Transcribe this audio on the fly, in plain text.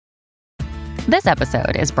This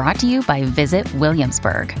episode is brought to you by Visit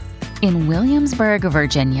Williamsburg. In Williamsburg,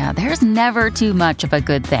 Virginia, there's never too much of a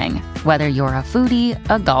good thing. Whether you're a foodie,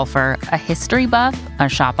 a golfer, a history buff, a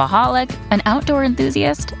shopaholic, an outdoor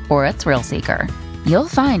enthusiast, or a thrill seeker, you'll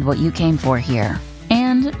find what you came for here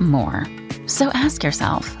and more. So ask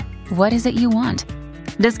yourself, what is it you want?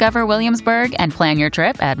 Discover Williamsburg and plan your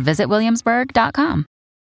trip at visitwilliamsburg.com.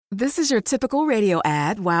 This is your typical radio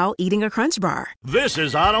ad while eating a Crunch Bar. This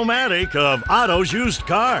is Automatic of Otto's Used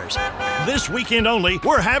Cars. This weekend only,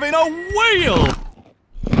 we're having a whale!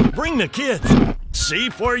 Bring the kids. See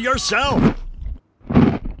for yourself.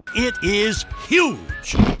 It is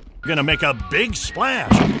huge. Gonna make a big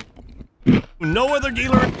splash. No other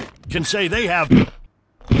dealer can say they have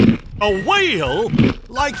a whale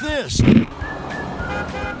like this.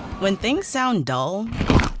 When things sound dull,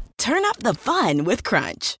 turn up the fun with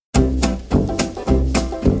Crunch.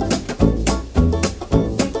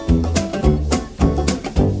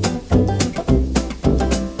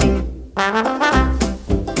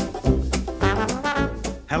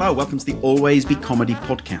 Hello, welcome to the Always Be Comedy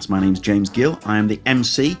podcast. My name's James Gill. I am the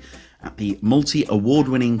MC at the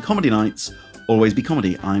multi-award-winning comedy nights, Always Be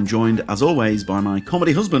Comedy. I'm joined, as always, by my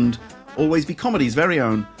comedy husband, Always Be Comedy's very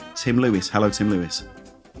own, Tim Lewis. Hello, Tim Lewis.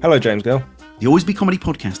 Hello, James Gill. The Always Be Comedy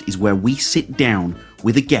podcast is where we sit down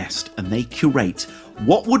with a guest and they curate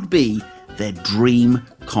what would be their dream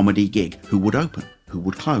comedy gig. Who would open? Who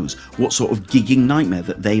would close? What sort of gigging nightmare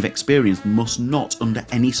that they've experienced must not, under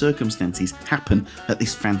any circumstances, happen at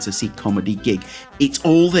this fantasy comedy gig. It's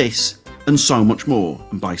all this and so much more.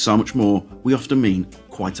 And by so much more, we often mean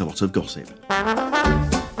quite a lot of gossip.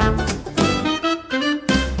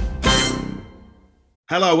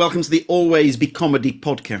 Hello, welcome to the Always Be Comedy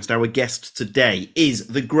podcast. Our guest today is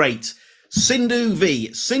the great Sindhu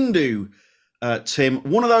Vee. Sindhu, Tim,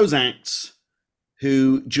 one of those acts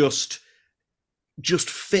who just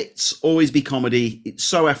fits Always Be Comedy. It's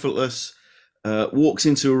so effortless. Walks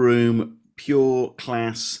into a room, pure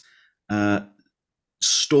class.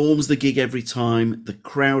 Storms the gig every time. The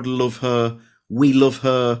crowd love her. We love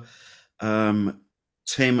her.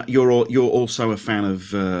 Tim, you're also a fan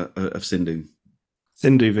of Sindhu.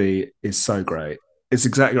 Sindhu Vee is so great. It's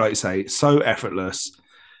exactly like you say, so effortless.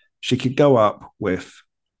 She could go up with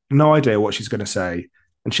no idea what she's going to say,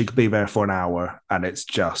 and she could be there for an hour, and it's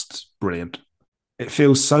just brilliant. It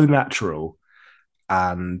feels so natural,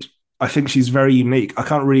 and I think she's very unique. I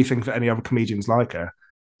can't really think of any other comedians like her.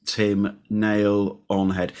 Tim, nail on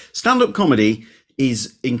head. Stand-up comedy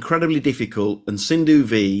is incredibly difficult, and Sindhu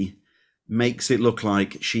Vee makes it look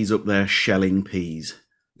like she's up there shelling peas.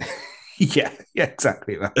 Yeah,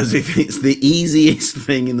 exactly that. As if it's the easiest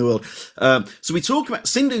thing in the world. So we talk about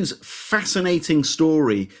Sindhu's fascinating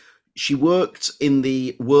story. She worked in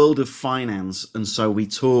the world of finance, and so we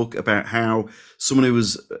talk about how someone who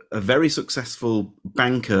was a very successful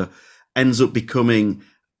banker ends up becoming,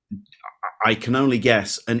 I can only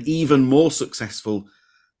guess, an even more successful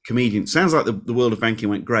comedian. Sounds like the world of banking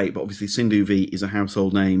went great, but obviously Sindhu Vee is a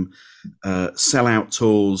household name. Sellout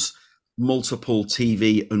tours, multiple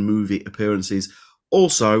TV and movie appearances.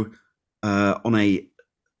 Also, on a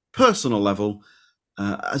personal level,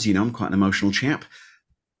 as you know, I'm quite an emotional chap.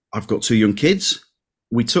 I've got two young kids.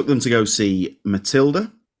 We took them to go see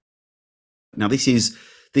Matilda. Now, this is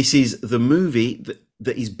the movie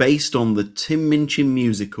that is based on the Tim Minchin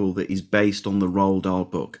musical that is based on the Roald Dahl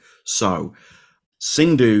book. So,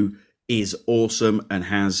 Sindhu is awesome and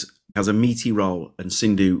has a meaty role, and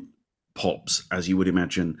Sindhu pops, as you would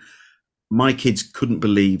imagine. My kids couldn't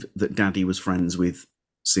believe that Daddy was friends with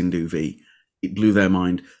Sindhu Vee. It blew their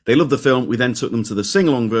mind. They loved the film. We then took them to the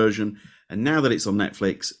sing-along version, and now that it's on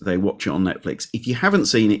Netflix, they watch it on Netflix. If you haven't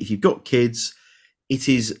seen it, if you've got kids, it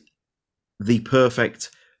is the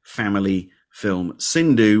perfect family film.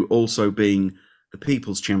 Sindhu, also being the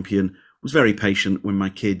people's champion, was very patient when my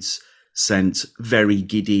kids sent very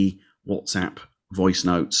giddy WhatsApp voice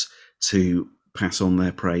notes to pass on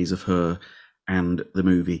their praise of her and the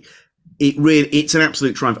movie. It's an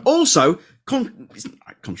absolute triumph. Also, it's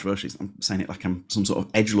not controversial. I'm saying it like I'm some sort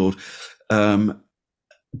of edgelord.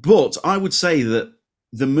 But I would say that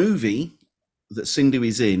the movie that Sindhu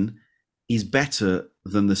is in is better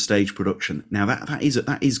than the stage production. Now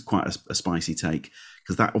that is quite a spicy take,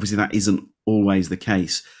 because that isn't always the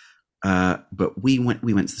case. But we went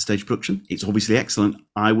to the stage production. It's obviously excellent.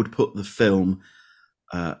 I would put the film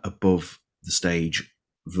above the stage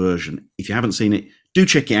version. If you haven't seen it, do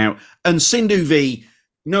check it out. And Sindhu Vee,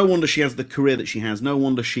 no wonder she has the career that she has. No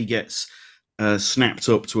wonder she gets snapped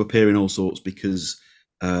up to appear in all sorts, because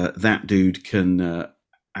that dude can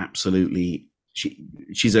absolutely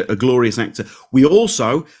She's a glorious actor. We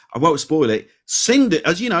also, I won't spoil it, Sindhu,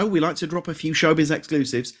 as you know, we like to drop a few showbiz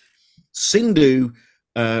exclusives. Sindhu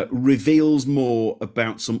reveals more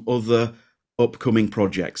about some other upcoming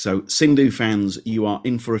projects. So Sindhu fans, you are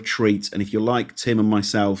in for a treat. And if you're like Tim and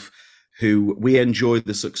myself, who we enjoy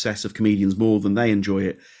the success of comedians more than they enjoy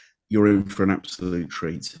it, you're in for an absolute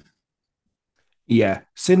treat. Yeah,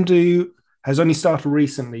 Sindhu has only started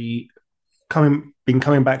recently been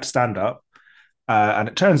coming back to stand up. And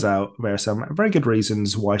it turns out there are some very good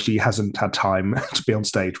reasons why she hasn't had time to be on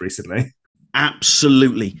stage recently.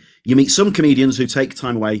 Absolutely. You meet some comedians who take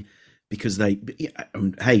time away because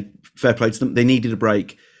hey, fair play to them, they needed a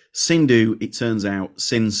break. Sindhu, it turns out,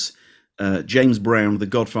 since James Brown, the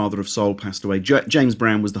godfather of soul, passed away, James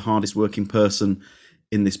Brown was the hardest working person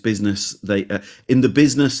in this business. In the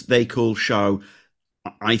business they call show,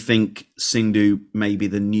 I think Sindhu may be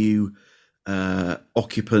the new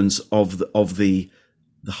occupants of the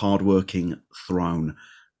hardworking throne.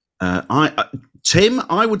 Tim,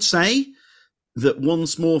 I would say that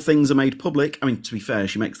once more things are made public, I mean, to be fair,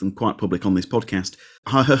 she makes them quite public on this podcast,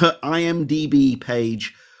 her IMDb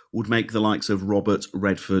page would make the likes of Robert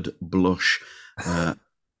Redford blush.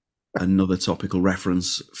 Another topical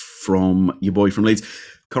reference from your boy from Leeds.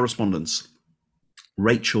 Correspondence.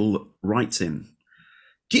 Rachel writes in.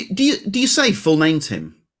 Do you say full name,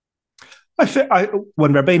 Tim?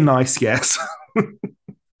 When they're being nice, yes.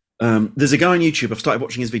 There's a guy on YouTube, I've started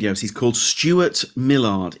watching his videos. He's called Stuart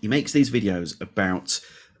Millard. He makes these videos about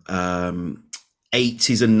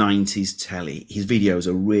 80s and 90s telly. His videos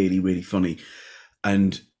are really, really funny.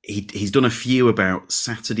 And he's done a few about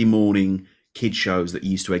Saturday morning kid shows that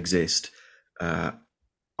used to exist.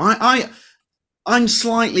 I'm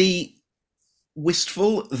slightly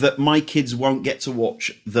wistful that my kids won't get to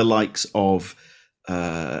watch the likes of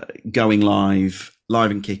Going Live,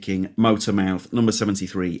 Live and Kicking, Motormouth, Number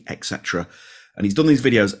 73, etc. And he's done these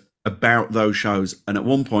videos about those shows. And at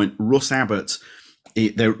one point, Russ Abbott,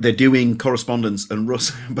 they're doing correspondence, and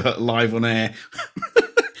Russ Abbott live on air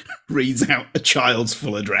reads out a child's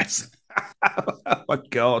full address. Oh my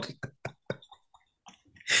God.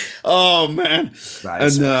 Oh man.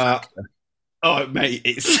 And oh mate,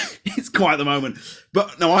 it's quite the moment.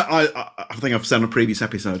 But no, I think I've said on a previous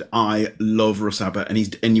episode, I love Russ Abbott,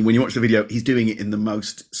 and when you watch the video, he's doing it in the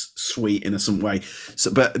most sweet, innocent way. So,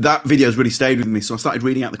 but that video has really stayed with me. So I started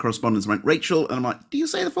reading out the correspondence. I went, Rachel, and I'm like, do you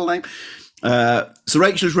say the full name? So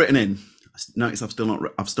Rachel's written in. Notice I've still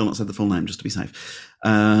not said the full name, just to be safe.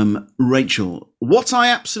 Rachel, what I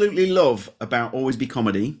absolutely love about Always Be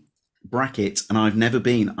Comedy, bracket, and I've never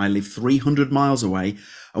been. I live 300 miles away,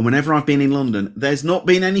 and whenever I've been in London, there's not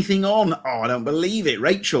been anything on. Oh, I don't believe it.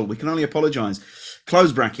 Rachel, we can only apologise.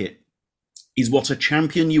 Close bracket, is what a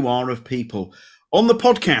champion you are of people. On the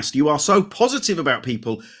podcast, you are so positive about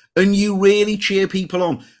people, and you really cheer people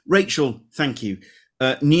on. Rachel, thank you.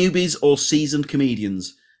 Newbies or seasoned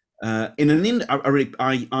comedians. I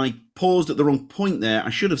paused at the wrong point there.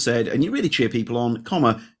 I should have said, and you really cheer people on,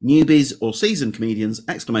 comma, newbies or seasoned comedians,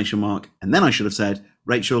 exclamation mark. And then I should have said,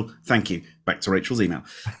 Rachel, thank you. Back to Rachel's email.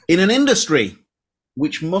 In an industry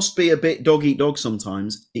which must be a bit dog eat dog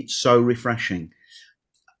sometimes, it's so refreshing.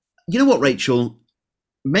 You know what, Rachel?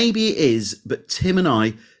 Maybe it is, but Tim,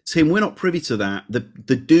 we're not privy to that. The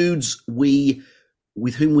dudes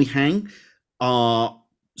with whom we hang are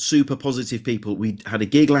super positive people. We had a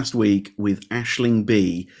gig last week with Aisling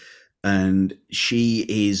Bea, and she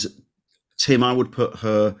is, Tim, I would put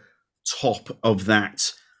her top of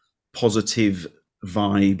that positive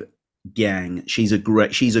vibe gang. She's a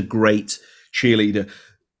great cheerleader.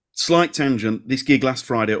 Slight tangent. This gig last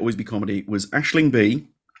Friday at Always Be Comedy was Aisling Bea,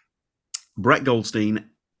 Brett Goldstein,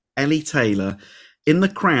 Ellie Taylor. In the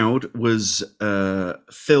crowd was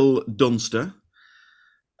Phil Dunster,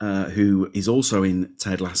 who is also in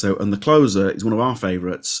Ted Lasso, and the closer is one of our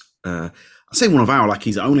favourites. I say one of our, like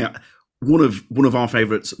he's only one of our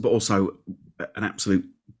favourites, but also an absolute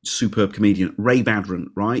superb comedian, Ray Badron,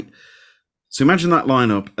 right? So imagine that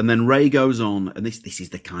lineup, and then Ray goes on, and this is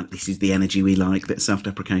the energy we like, bit of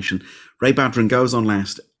self-deprecation. Ray Badron goes on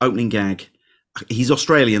last, opening gag. He's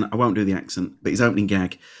Australian, I won't do the accent, but his opening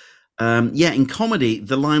gag. In comedy,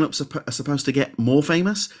 the lineups are supposed to get more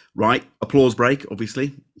famous, right? Applause break,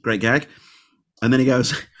 obviously, great gag. And then he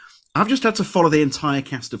goes, I've just had to follow the entire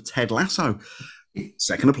cast of Ted Lasso.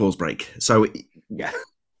 Second applause break. So, yeah,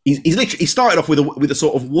 he started off with a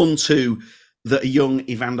sort of 1-2 that a young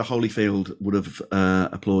Evander Holyfield would have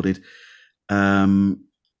applauded. Tim,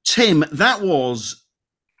 that was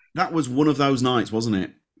one of those nights, wasn't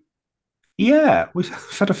it? Yeah, we've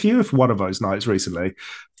had a few of one of those nights recently,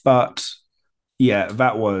 but yeah,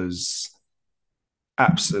 that was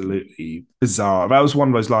absolutely bizarre. That was one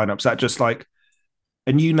of those lineups that just like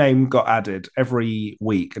a new name got added every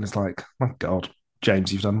week, and it's like, my God,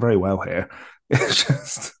 James, you've done very well here. It's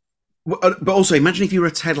just, But also, imagine if you were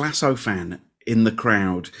a Ted Lasso fan in the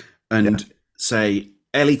crowd and say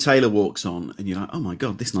Ellie Taylor walks on, and you're like, oh my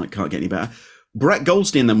God, this night can't get any better. Brett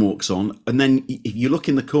Goldstein then walks on, and then if you look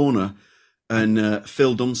in the corner and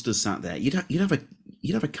Phil Dunster's sat there, you'd have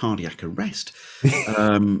a cardiac arrest.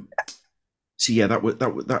 So yeah, that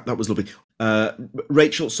was lovely.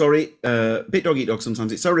 Rachel, sorry, bit dog eat dog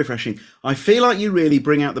sometimes. It's so refreshing. I feel like you really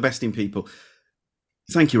bring out the best in people.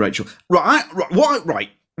 Thank you, Rachel. What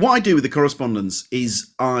I do with the correspondence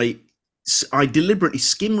is I deliberately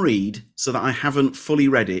skim read so that I haven't fully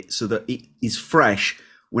read it, so that it is fresh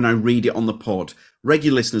when I read it on the pod.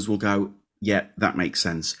 Regular listeners will go, yeah, that makes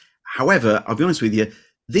sense. However, I'll be honest with you,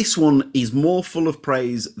 this one is more full of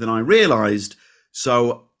praise than I realised.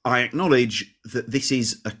 So I acknowledge that this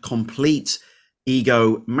is a complete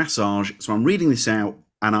ego massage. So I'm reading this out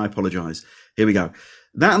and I apologise. Here we go.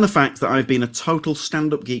 That and the fact that I've been a total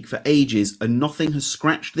stand-up geek for ages and nothing has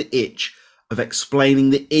scratched the itch of explaining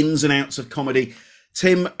the ins and outs of comedy.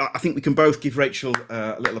 Tim, I think we can both give Rachel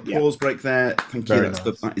a little applause break there. Thank you.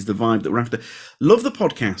 That is the vibe that we're after. Love the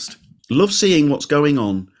podcast. Love seeing what's going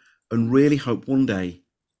on and really hope one day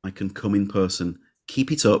I can come in person.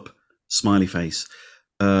 Keep it up. Smiley face.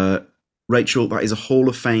 Rachel, that is a Hall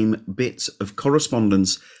of Fame bit of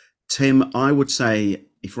correspondence. Tim, I would say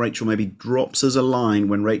if Rachel maybe drops us a line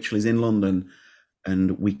when Rachel is in London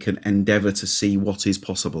and we can endeavour to see what is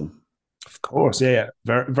possible. Of course, yeah.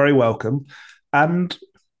 Very, very welcome. And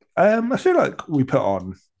I feel like we put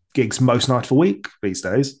on gigs most nights of the week these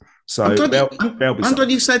days. So I'm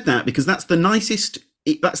glad you said that, because that's the nicest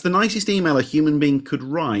email a human being could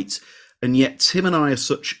write. And yet Tim and I are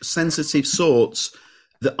such sensitive sorts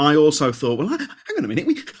that I also thought, well, hang on a minute,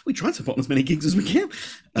 we try to put on as many gigs as we can.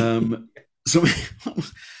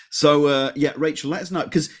 So yeah, Rachel, let us know,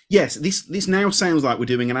 because yes, this now sounds like we're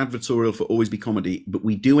doing an advertorial for Always Be Comedy, but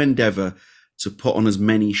we do endeavour to put on as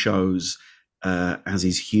many shows as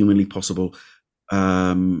is humanly possible.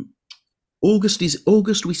 August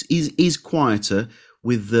is quieter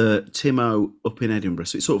with Timo up in Edinburgh,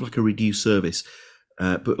 so it's sort of like a reduced service.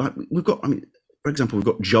 But like we've got, for example, we've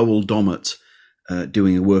got Joel Dommett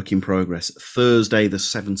doing a work in progress Thursday, the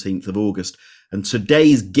 17th of August. And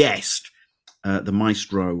today's guest, the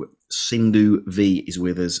maestro, Sindhu Vee, is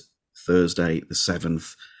with us Thursday, the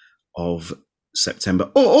 7th of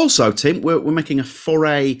September. Also, Tim, we're making a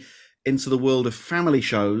foray into the world of family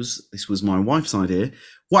shows. This was my wife's idea.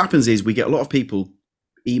 What happens is we get a lot of people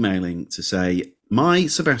emailing to say, my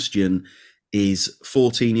Sebastian is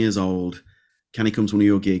 14 years old. Can he come to one of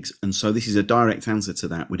your gigs? And so this is a direct answer to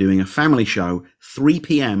that. We're doing a family show, 3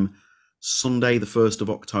 p.m, Sunday, the 1st of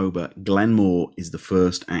October. Glenmore is the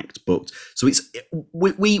first act booked. So it's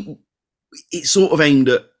sort of aimed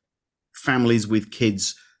at families with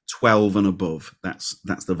kids 12 and above. That's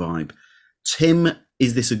the vibe. Tim,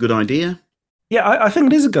 is this a good idea? Yeah, I think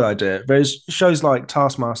it is a good idea. There's shows like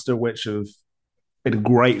Taskmaster, which have been a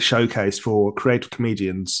great showcase for creative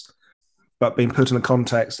comedians, but being put in a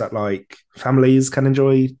context that like families can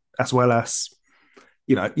enjoy as well as,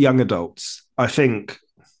 young adults. I think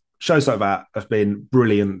shows like that have been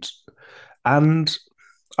brilliant. And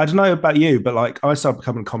I don't know about you, but like I started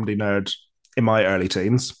becoming a comedy nerd in my early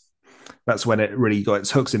teens. That's when it really got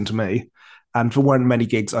its hooks into me. And there weren't many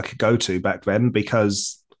gigs I could go to back then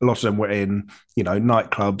because a lot of them were in,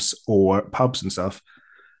 nightclubs or pubs and stuff.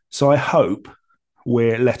 So I hope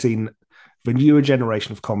we're letting the newer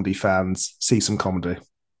generation of comedy fans see some comedy.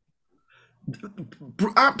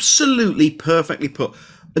 Absolutely perfectly put.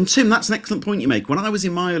 And Tim, that's an excellent point you make. When I was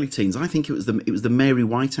in my early teens, I think it was the Mary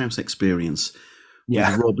Whitehouse experience.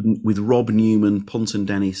 Yeah, with Rob Newman, Ponton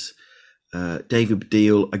Dennis, David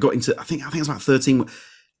Baddiel. I got into I think I was about 13.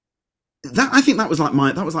 I think that was like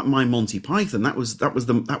my Monty Python. That was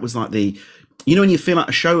like the, when you feel like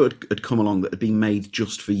a show had come along that had been made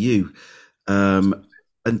just for you.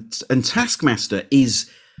 And Taskmaster is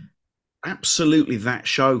absolutely that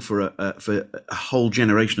show for a whole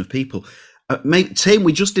generation of people. Maybe, Tim,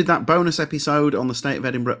 we just did that bonus episode on the state of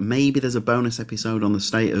Edinburgh. Maybe there's a bonus episode on the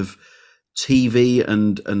state of TV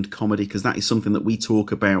and comedy, because that is something that we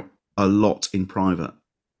talk about a lot in private.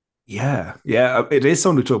 Yeah, it is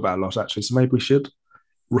something to talk about a lot, actually. So maybe we should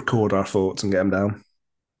record our thoughts and get them down.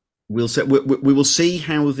 We will see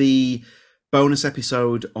how the bonus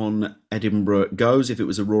episode on Edinburgh goes. If it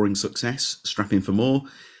was a roaring success, strap in for more.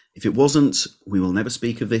 If it wasn't, we will never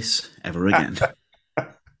speak of this ever again.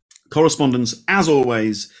 Correspondence, as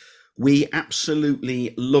always, We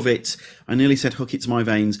absolutely love it. I nearly said hook it to my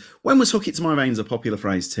veins. When was hook it to my veins a popular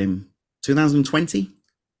phrase, Tim? 2020?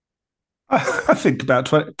 I think about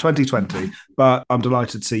 2020, but I'm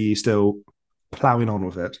delighted to see you still ploughing on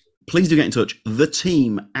with it. Please do get in touch. The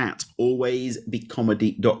team at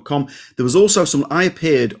alwaysbecomedy.com. There was also I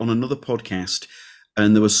appeared on another podcast,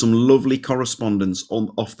 and there was some lovely correspondence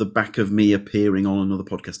off the back of me appearing on another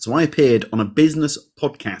podcast. So I appeared on a business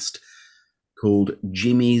podcast called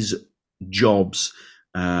Jimmy's Jobs,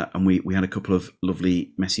 and we had a couple of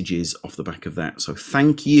lovely messages off the back of that. So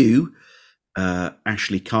thank you,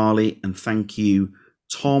 Ashley Carley, and thank you,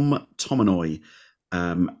 Tom Tomanoy.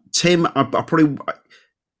 Tim, I probably,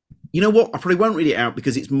 you know what? I probably won't read it out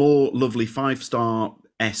because it's more lovely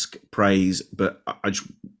 5-star-esque praise, but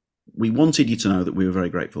we wanted you to know that we were very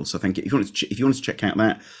grateful. So thank you. If you want to check out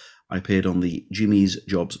that, I appeared on the Jimmy's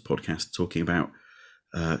Jobs podcast talking about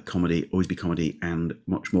comedy, Always Be Comedy, and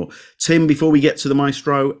much more. Tim, before we get to the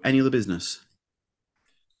maestro, any other business?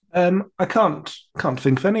 I can't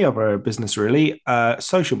think of any other business really.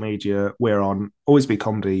 Social media, we're on Always Be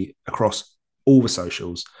Comedy across all the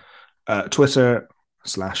socials. Twitter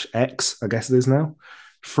 /X, I guess it is now.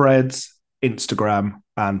 Threads, Instagram,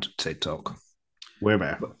 and TikTok. We're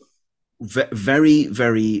there. Very,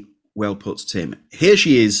 very well put, Tim. Here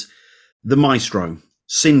she is, the maestro,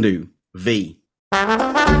 Sindhu Vee.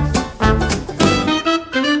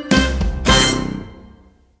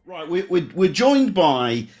 Right, we're joined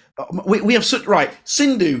by we have such right,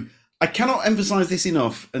 Sindhu. I cannot emphasize this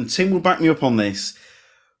enough, and Tim will back me up on this.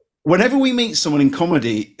 Whenever we meet someone in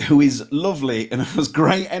comedy who is lovely and has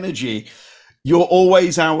great energy, you're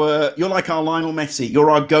always you're like our Lionel Messi.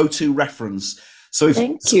 You're our go-to reference. So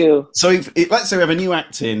thank you. So if let's say we have a new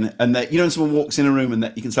act in, and that someone walks in a room and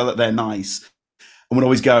that you can tell that they're nice, and we'd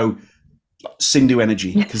always go Sindhu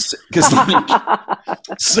energy because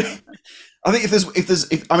so, I think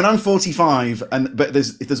if I'm 45 but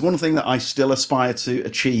if there's one thing that I still aspire to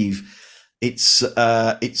achieve, it's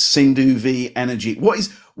Sindhu Vee energy. What is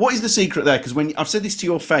the secret there? Because when I've said this to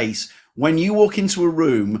your face, when you walk into a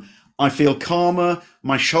room, I feel calmer.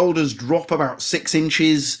 My shoulders drop about 6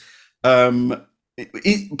 inches. Is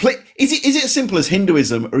it as simple as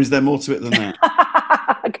Hinduism, or is there more to it than that?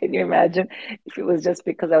 Can you imagine if it was just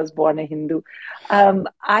because I was born a Hindu? I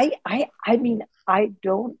mean, I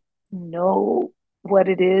don't know what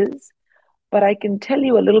it is, but I can tell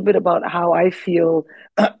you a little bit about how I feel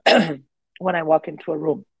when I walk into a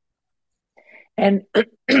room. And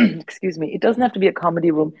excuse me, it doesn't have to be a comedy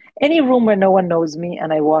room. Any room where no one knows me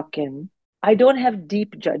and I walk in, I don't have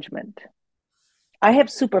deep judgment. I have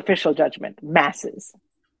superficial judgment, masses.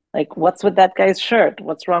 Like, what's with that guy's shirt?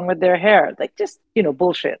 What's wrong with their hair? Like, just,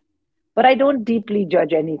 bullshit. But I don't deeply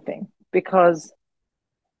judge anything because,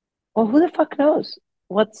 well, who the fuck knows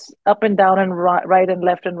what's up and down and right and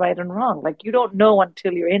left and right and wrong? Like, you don't know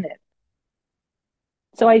until you're in it.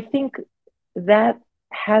 So I think that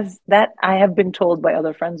I have been told by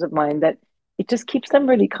other friends of mine that it just keeps them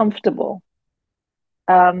really comfortable.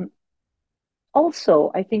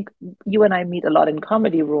 Also, I think you and I meet a lot in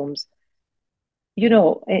comedy rooms.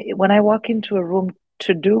 When I walk into a room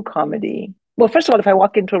to do comedy, well, first of all, if I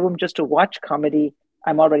walk into a room just to watch comedy,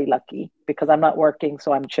 I'm already lucky because I'm not working,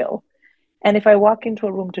 so I'm chill. And if I walk into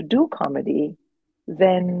a room to do comedy,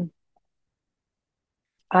 then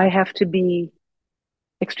I have to be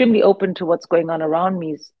extremely open to what's going on around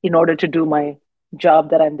me in order to do my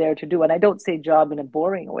job that I'm there to do. And I don't say job in a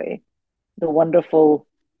boring way. The wonderful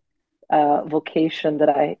vocation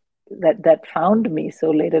that found me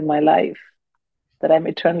so late in my life that I'm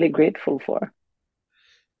eternally grateful for.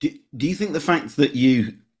 Do you think the fact that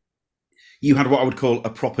you had what I would call a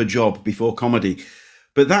proper job before comedy,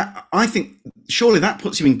 but that, I think surely that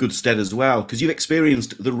puts you in good stead as well, because you've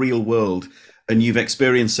experienced the real world and you've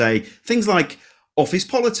experienced, say, things like office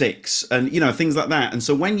politics and things like that. And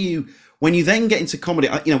so when you then get into comedy,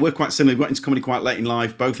 we're quite similar. We got into comedy quite late in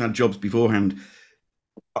life, both had jobs beforehand.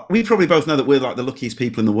 We probably both know that we're like the luckiest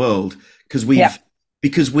people in the world because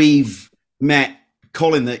we've met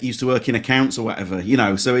Colin that used to work in accounts or whatever,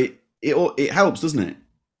 so it helps, doesn't it?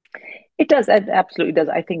 It does. It absolutely does.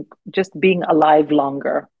 I think just being alive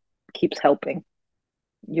longer keeps helping,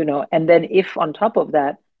 and then if on top of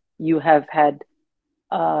that you have had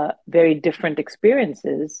very different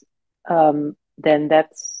experiences, then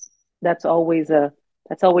that's always in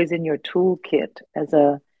your toolkit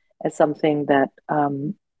as something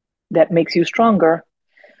that makes you stronger.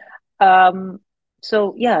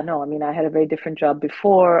 So yeah, no, I mean, I had a very different job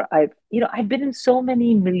before. I've been in so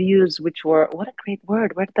many milieus, which were, what a great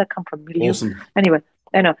word. Where did that come from? Milieu? Awesome. Anyway,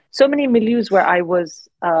 I know so many milieus where I was,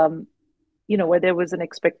 where there was an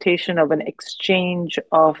expectation of an exchange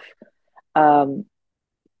of um,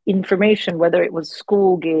 information, whether it was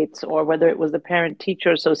school gates or whether it was the Parent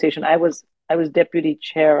Teacher Association. I was deputy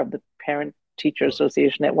chair of the Parent Teacher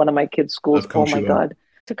Association at one of my kids' schools. Of Oh course my you are. God.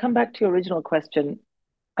 To come back to your original question,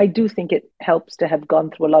 I do think it helps to have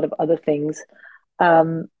gone through a lot of other things.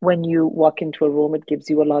 When you walk into a room, it gives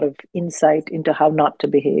you a lot of insight into how not to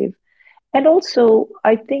behave. And also,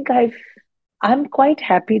 I think I'm quite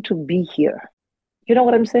happy to be here. You know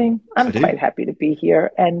what I'm saying? I I'm do. quite happy to be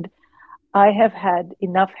here. And I have had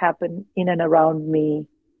enough happen in and around me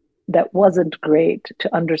that wasn't great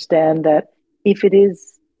to understand that if it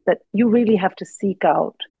is that you really have to seek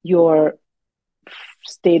out your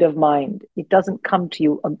state of mind, it doesn't come to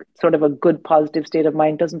you, sort of a good, positive state of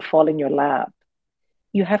mind doesn't fall in your lap.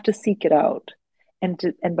 You have to seek it out. And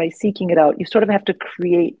by seeking it out, you sort of have to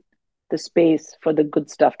create the space for the good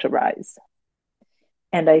stuff to rise.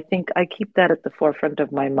 And I think I keep that at the forefront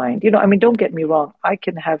of my mind. I mean, don't get me wrong. I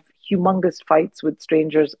can have humongous fights with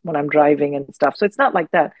strangers when I'm driving and stuff. So it's not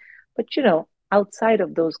like that. But, outside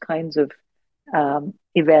of those kinds of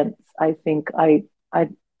events, I think I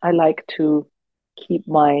like to keep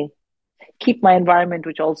my environment,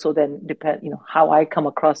 which also then depend, how I come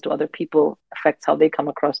across to other people affects how they come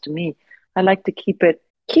across to me. I like to keep it,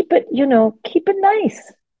 keep it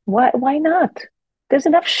nice. Why not? There's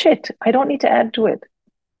enough shit. I don't need to add to it.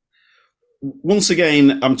 Once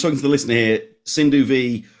again, I'm talking to the listener here, Sindhu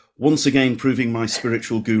Vee, once again proving my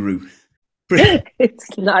spiritual guru.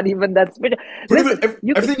 It's not even that spiritual.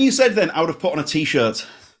 Everything you said then, I would have put on a t-shirt.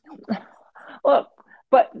 Well,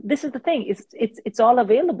 but this is the thing. It's all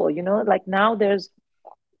available. Like now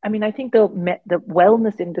I think the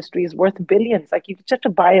wellness industry is worth billions. Like you just have to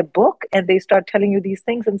buy a book and they start telling you these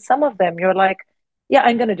things, and some of them you're like, yeah,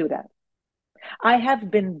 I'm going to do that. I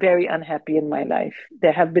have been very unhappy in my life.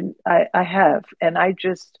 I have, and I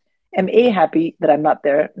just am happy that I'm not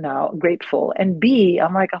there now, grateful. And B,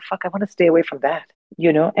 I'm like, oh, fuck, I want to stay away from that,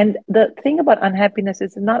 And the thing about unhappiness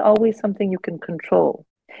is it's not always something you can control.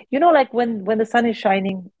 Like when the sun is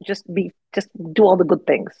shining, just do all the good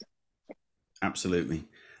things. Absolutely.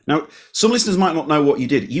 Now, some listeners might not know what you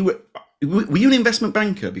did. Were you an investment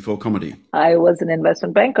banker before comedy? I was an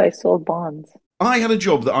investment banker. I sold bonds. I had a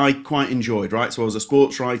job that I quite enjoyed, right? So I was a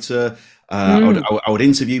sports writer. I would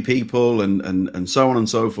interview people and so on and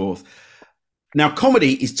so forth. Now,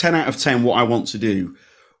 comedy is 10 out of 10 what I want to do.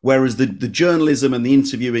 Whereas the journalism and the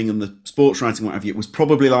interviewing and the sports writing, what have you, it was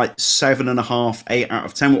probably like 7.5, 8 out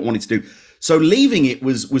of 10 what I wanted to do. So leaving it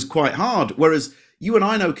was quite hard. Whereas you and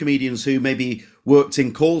I know comedians who maybe worked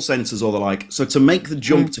in call centers or the like. So to make the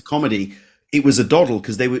jump to comedy, it was a doddle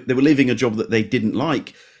because they were leaving a job that they didn't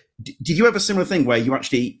like. Did you have a similar thing where you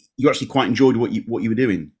actually quite enjoyed what you were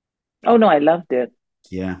doing? Oh no, I loved it.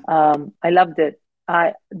 Yeah. I loved it.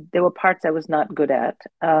 There were parts I was not good at,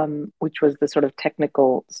 which was the sort of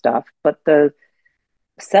technical stuff, but the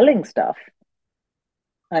selling stuff,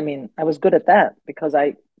 I mean, I was good at that because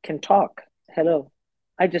I can talk. Hello.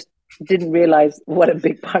 I just didn't realize what a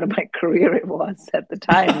big part of my career it was at the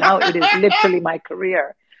time. Now it is literally my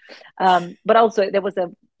career. But also there was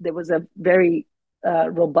a very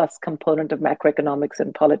robust component of macroeconomics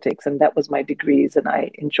and politics, and that was my degrees, and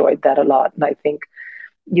I enjoyed that a lot. And I think,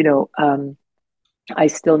 I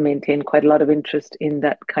still maintain quite a lot of interest in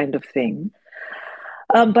that kind of thing.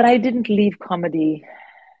 But I didn't leave comedy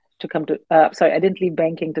to come to, I didn't leave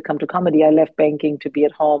banking to come to comedy. I left banking to be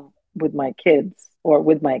at home with my kids or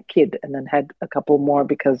with my kid, and then had a couple more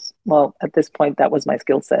because, well, at this point, that was my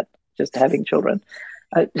skill set, just having children.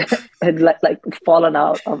 I had like fallen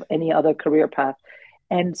out of any other career path.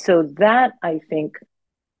 And so that, I think,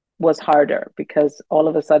 was harder because all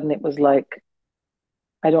of a sudden it was like,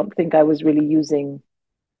 I don't think I was really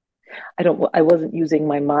I wasn't using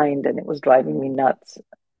my mind, and it was driving me nuts.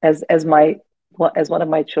 As one of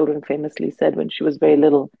my children famously said when she was very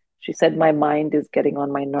little, she said, my mind is getting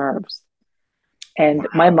on my nerves. And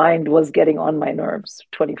my mind was getting on my nerves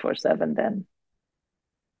 24/7 then.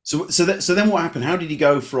 So then what happened? How did you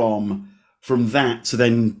go from that to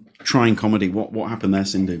then trying comedy? What happened there,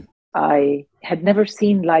 Sindhu? I had never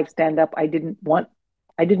seen live stand-up. I didn't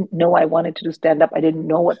know I wanted to do stand-up. I didn't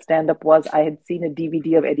know what stand-up was. I had seen a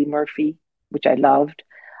DVD of Eddie Murphy, which I loved.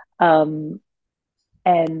 And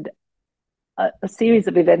a series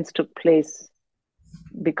of events took place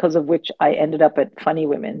because of which I ended up at Funny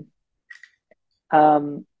Women.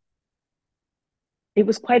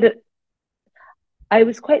 I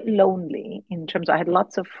was quite lonely in terms of, I had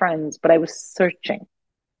lots of friends, but I was searching.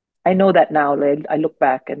 I know that now. I look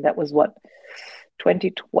back, and that was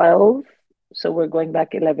 2012. So we're going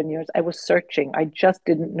back 11 years. I was searching. I just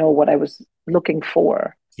didn't know what I was looking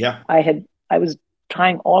for. Yeah. I was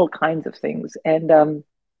trying all kinds of things, and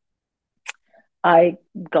I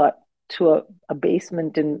got to a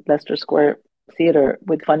basement in Leicester Square Theatre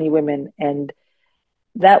with funny women, and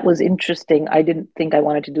that was interesting. I didn't think I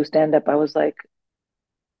wanted to do stand up. I was like,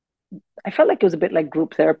 I felt like it was a bit like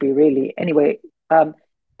group therapy, really. Anyway,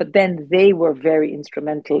 but then they were very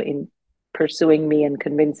instrumental in pursuing me and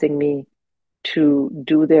convincing me to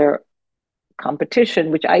do their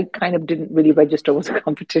competition, which I kind of didn't really register was a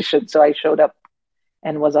competition. So I showed up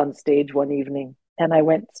and was on stage one evening, and I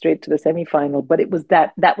went straight to the semifinal. But it was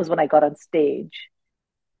that was when I got on stage,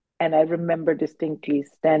 and I remember distinctly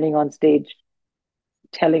standing on stage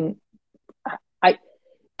telling I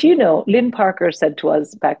do you know, Lynn Parker said to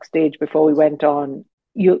us backstage before we went on,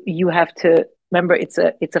 you have to remember it's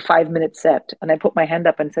a 5 minute set. And I put my hand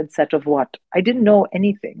up and said, set of what? I didn't know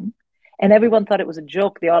anything. And everyone thought it was a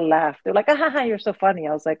joke. They all laughed. They're like, ah, ha, ha, you're so funny.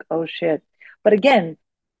 I was like, oh shit. But again,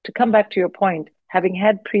 to come back to your point, having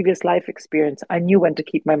had previous life experience, I knew when to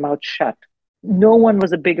keep my mouth shut. No one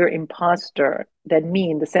was a bigger imposter than me,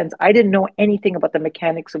 in the sense I didn't know anything about the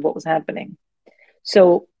mechanics of what was happening.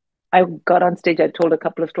 So I got on stage. I told a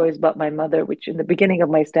couple of stories about my mother, which in the beginning of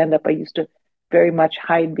my stand-up, I used to very much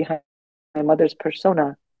hide behind my mother's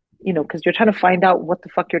persona, because you're trying to find out what the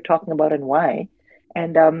fuck you're talking about and why.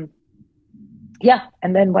 And yeah,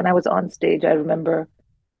 and then when I was on stage, I remember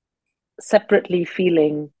separately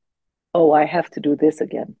feeling, oh, I have to do this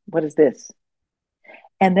again. What is this?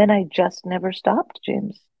 And then I just never stopped,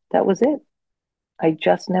 James. That was it. I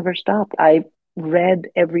just never stopped. I read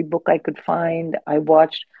every book I could find. I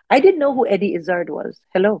watched. I didn't know who Eddie Izzard was.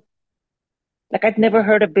 Hello. Like, I'd never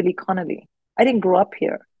heard of Billy Connolly. I didn't grow up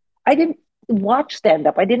here. I didn't watch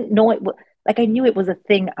stand-up. I didn't know it was, like, I knew it was a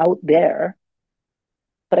thing out there,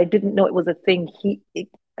 but I didn't know it was a thing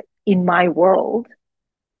in my world.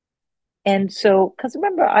 And so, because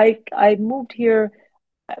remember, I moved here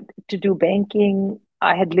to do banking.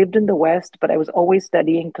 I had lived in the West, but I was always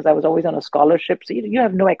studying because I was always on a scholarship. So you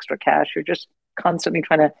have no extra cash. You're just constantly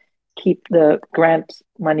trying to keep the grant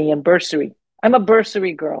money and bursary. I'm a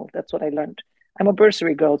bursary girl. That's what I learned. I'm a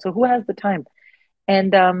bursary girl. So who has the time?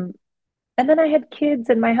 And then I had kids,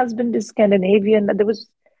 and my husband is Scandinavian. And there was,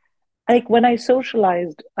 like, when I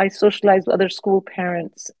socialized with other school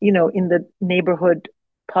parents, in the neighborhood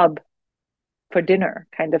pub for dinner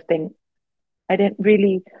kind of thing. I didn't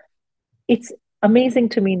really, it's amazing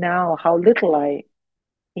to me now how little I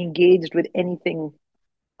engaged with anything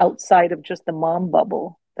outside of just the mom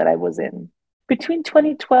bubble that I was in. Between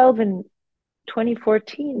 2012 and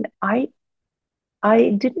 2014, I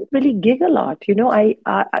didn't really gig a lot,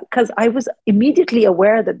 because I was immediately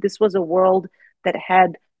aware that this was a world that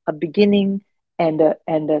had a beginning and a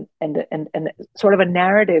sort of a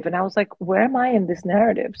narrative, and I was like, where am I in this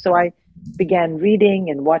narrative? So I began reading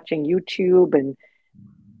and watching YouTube, and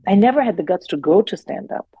I never had the guts to go to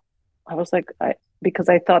stand up. I was like, because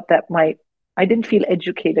I thought that I didn't feel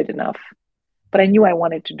educated enough, but I knew I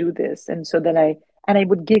wanted to do this. And so then I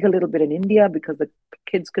would gig a little bit in India because the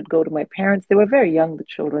kids could go to my parents. They were very young, the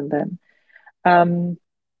children then. And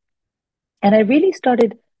I really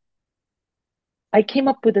I came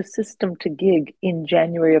up with a system to gig in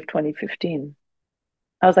January of 2015.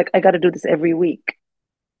 I was like, I got to do this every week.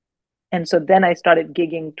 And so then I started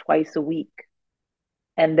gigging twice a week.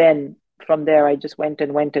 And then from there, I just went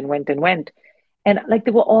and went and went and went. And like,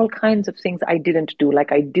 there were all kinds of things I didn't do.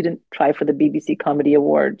 Like, I didn't try for the BBC Comedy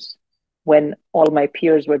Awards when all my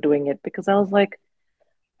peers were doing it, because I was like,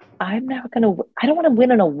 I don't want to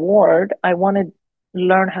win an award. I want to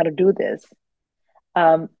learn how to do this.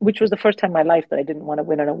 Which was the first time in my life that I didn't want to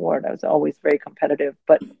win an award. I was always very competitive,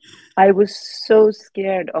 but I was so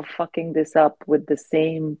scared of fucking this up with the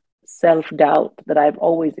same self-doubt that I've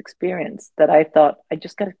always experienced, that I thought, I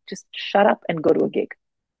just gotta just shut up and go to a gig.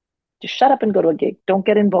 Just shut up and go to a gig. Don't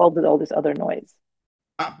get involved with all this other noise.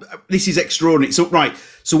 This is extraordinary. So, right.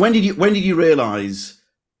 So when did you realize,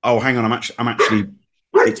 oh, hang on, I'm actually,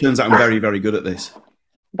 it turns out I'm very, very good at this?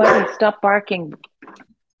 Buddy, stop barking.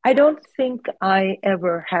 I don't think I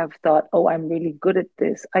ever have thought, oh, I'm really good at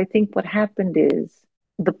this. I think what happened is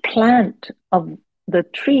the plant of the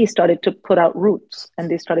tree started to put out roots, and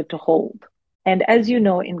they started to hold. And as you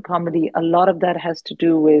know, in comedy, a lot of that has to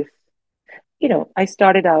do with, I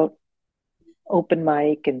started out open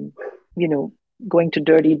mic and, going to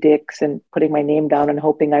Dirty Dicks and putting my name down and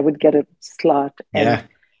hoping I would get a slot. And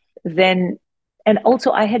then, and also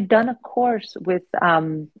I had done a course with,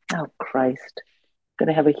 oh Christ, going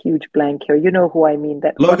to have a huge blank here. You know who I mean?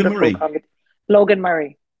 That Logan Murray. Logan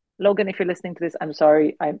Murray. Logan, if you're listening to this, I'm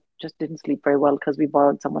sorry. I just didn't sleep very well because we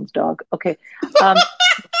borrowed someone's dog. Okay.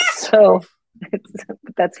 So So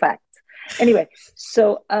that's facts. Anyway,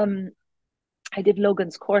 so I did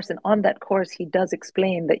Logan's course, and on that course, he does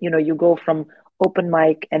explain that, you go from open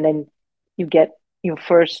mic and then you get your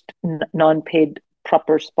first non-paid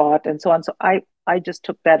proper spot and so on. So I just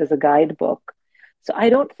took that as a guidebook. So I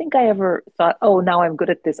don't think I ever thought, oh, now I'm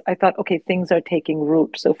good at this. I thought, okay, things are taking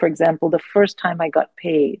root. So for example, the first time I got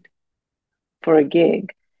paid for a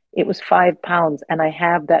gig, it was £5, and I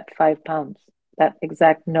have that £5, that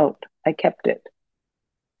exact note. I kept it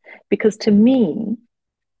because to me,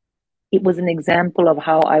 it was an example of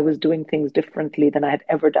how I was doing things differently than I had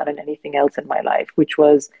ever done in anything else in my life, which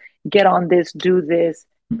was get on this, do this,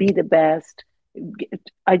 be the best.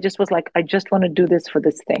 I just was like, I just want to do this for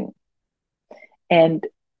this thing. And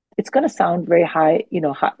it's going to sound very high,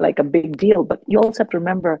 like a big deal, but you also have to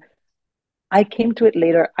remember, I came to it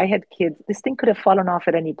later. I had kids. This thing could have fallen off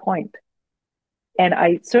at any point. And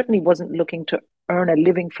I certainly wasn't looking to earn a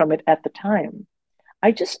living from it at the time.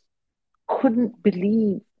 I just couldn't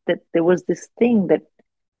believe that there was this thing that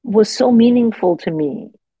was so meaningful to me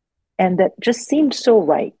and that just seemed so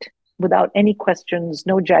right without any questions,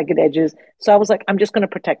 no jagged edges. So I was like, I'm just going to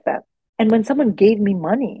protect that. And when someone gave me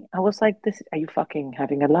money, I was like, are you fucking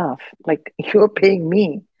having a laugh? Like, you're paying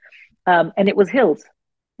me. And it was Hills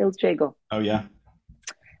Jago. Oh, yeah.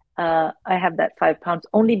 I have that £5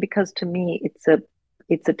 only because to me,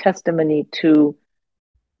 it's a testimony to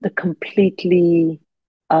the completely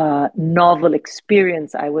novel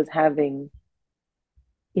experience I was having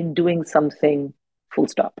in doing something full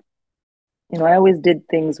stop. I always did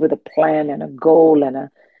things with a plan and a goal and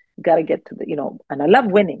got to get to and I love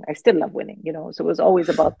winning. I still love winning, so it was always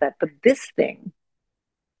about that. But this thing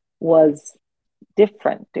was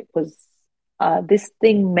different. It was, this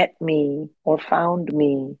thing met me or found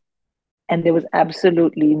me, and there was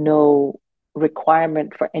absolutely no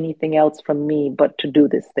requirement for anything else from me but to do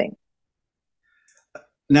this thing.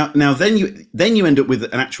 Now, then you end up with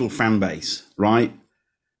an actual fan base, right?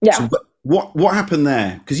 Yeah. So what happened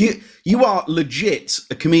there? Because you are legit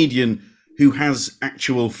a comedian who has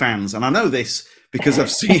actual fans, and I know this because I've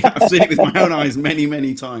seen it with my own eyes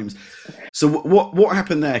many times. So what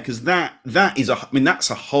happened there? Because that is that's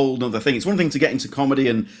a whole nother thing. It's one thing to get into comedy,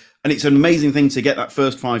 and it's an amazing thing to get that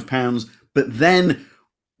first £5, but then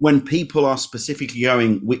when people are specifically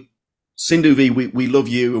going, Sindhu Vee, we love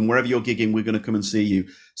you, and wherever you're gigging, we're going to come and see you.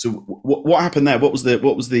 So what happened there? What was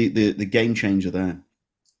the game changer there?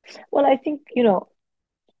 Well, I think,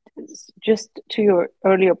 just to your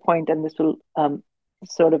earlier point, and this will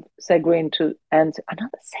sort of segue into answer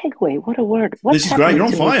another segue. What a word! This is great. You're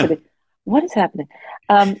on fire. What is happening?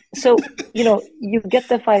 So you get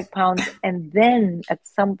the £5, and then at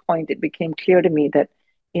some point it became clear to me that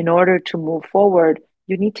in order to move forward,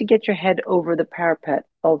 you need to get your head over the parapet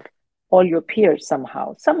of all your peers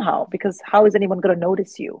somehow, because how is anyone going to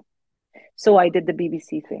notice you? So I did the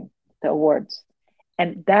BBC thing, the awards.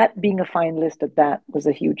 And that being a finalist at that was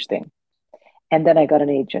a huge thing. And then I got an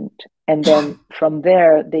agent. And then from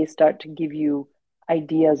there, they start to give you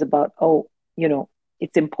ideas about,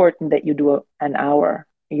 it's important that you do an hour,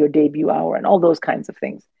 your debut hour, and all those kinds of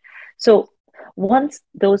things. So once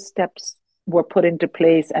those steps were put into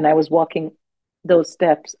place and I was walking those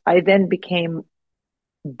steps, I then became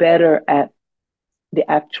better at the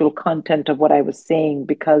actual content of what I was saying,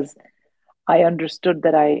 because I understood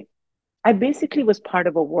that I basically was part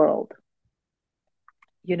of a world,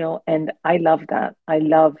 and I love that. I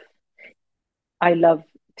love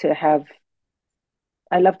to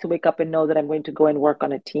wake up and know that I'm going to go and work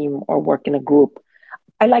on a team or work in a group.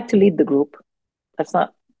 I like to lead the group. There's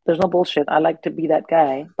no bullshit. I like to be that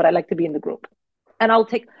guy, but I like to be in the group. And I'll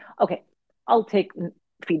take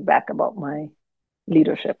feedback about my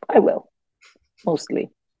leadership. I will,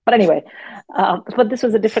 mostly. But anyway, but this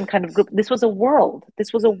was a different kind of group. This was a world.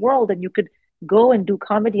 And you could go and do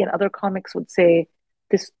comedy, and other comics would say,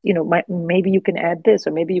 this, maybe you can add this,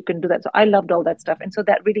 or maybe you can do that. So I loved all that stuff. And so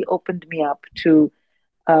that really opened me up to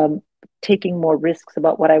taking more risks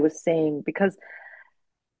about what I was saying, because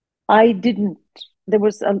I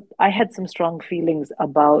had some strong feelings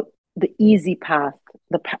about the easy path,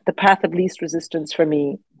 the path of least resistance for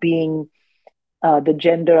me being the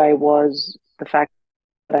gender I was, the fact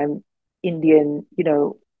that I'm Indian,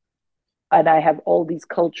 and I have all these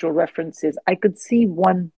cultural references. I could see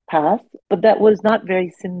one path, but that was not very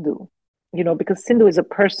Sindhu, because Sindhu is a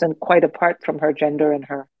person quite apart from her gender and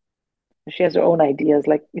she has her own ideas.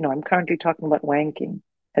 Like, I'm currently talking about wanking,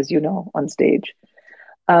 as you know, on stage.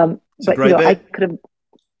 But I could have,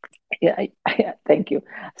 yeah, thank you.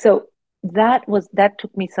 So that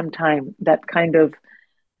took me some time, that kind of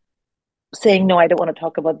saying, no, I don't want to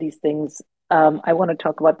talk about these things. I want to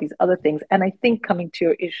talk about these other things. And I think coming to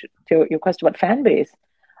your issue, to your question about fan base,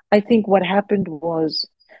 I think what happened was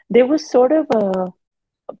there was sort of a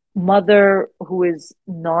mother who is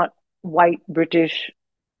not white British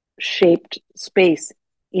shaped space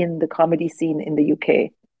in the comedy scene in the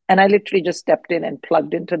UK. And I literally just stepped in and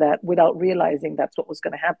plugged into that without realizing that's what was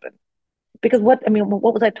going to happen. Because what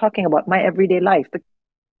was I talking about? My everyday life,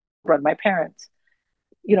 my parents.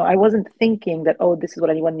 I wasn't thinking that, oh, this is what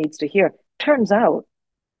anyone needs to hear. Turns out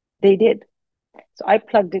they did. So I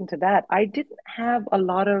plugged into that. I didn't have a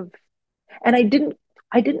lot of, and I didn't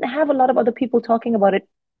have a lot of other people talking about it.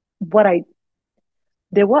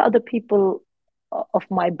 There were other people of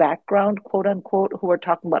my background, quote unquote, who were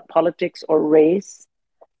talking about politics or race,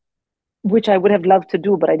 which I would have loved to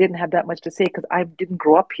do, but I didn't have that much to say because I didn't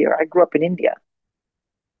grow up here. I grew up in India.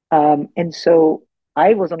 And so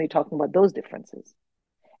I was only talking about those differences.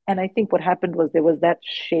 And I think what happened was there was that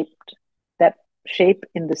shape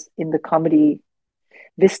in the comedy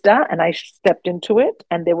vista, and I stepped into it,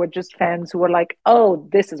 and there were just fans who were like, "Oh,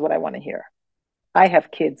 this is what I want to hear. I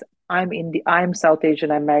have kids. I'm South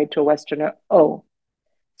Asian. I'm married to a Westerner. Oh."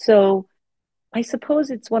 So I suppose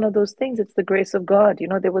it's one of those things. It's the grace of God.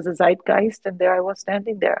 There was a zeitgeist, and there I was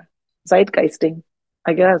standing there, zeitgeisting,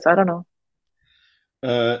 I guess. I don't know.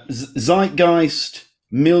 Zeitgeist,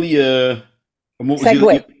 milieu, and what was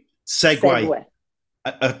Segue. Segue.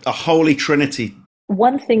 A holy trinity.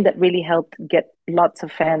 One thing that really helped get lots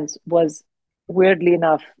of fans was, weirdly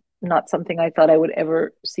enough, not something I thought I would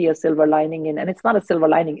ever see a silver lining in. And it's not a silver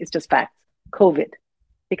lining, it's just facts. COVID,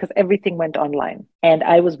 because everything went online. And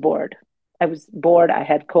I was bored. I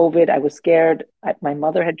had COVID. I was scared. My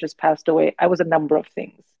mother had just passed away. I was a number of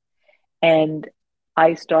things. And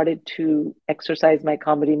I started to exercise my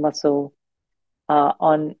comedy muscle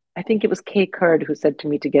on, I think it was Kay Kurd who said to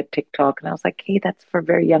me to get TikTok. And I was like, "Kay, that's for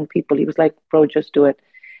very young people." He was like, "Bro, just do it."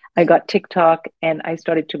 I got TikTok and I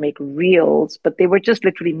started to make reels, but they were just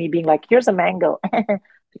literally me being like, "Here's a mango."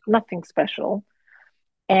 Nothing special.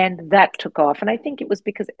 And that took off. And I think it was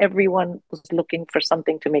because everyone was looking for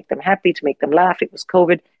something to make them happy, to make them laugh. It was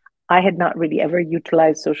COVID. I had not really ever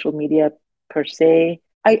utilized social media per se.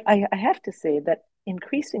 I have to say that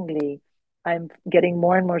increasingly, I'm getting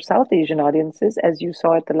more and more South Asian audiences, as you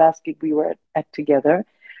saw at the last gig we were at together.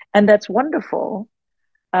 And that's wonderful.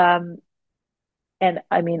 And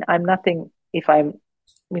I mean, I'm nothing if I'm,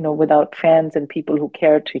 without fans and people who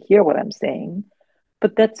care to hear what I'm saying.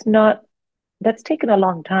 But that's taken a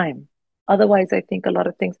long time. Otherwise, I think a lot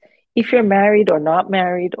of things, if you're married or not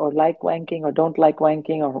married or like wanking or don't like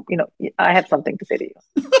wanking, or, I have something to say to you.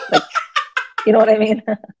 Like, you know what I mean?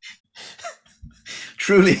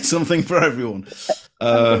 Truly something for everyone.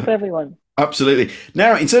 Something for everyone. Absolutely.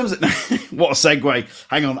 Now, in terms of what a segue.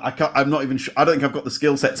 Hang on, I'm not even sure. I don't think I've got the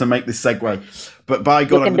skill set to make this segue. But by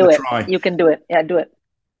God, I'm going to try. You can do it. Yeah, do it.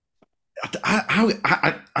 How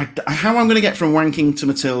I'm going to get from wanking to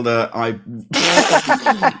Matilda? Oh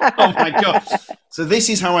my God! So this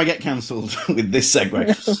is how I get cancelled with this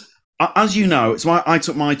segue. As you know, so I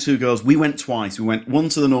took my two girls. We went twice. We went one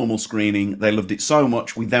to the normal screening. They loved it so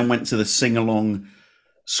much. We then went to the sing along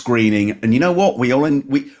screening, and you know what? We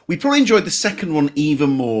probably enjoyed the second one even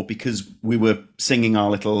more because we were singing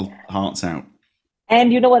our little hearts out.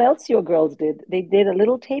 And you know what else your girls did? They did a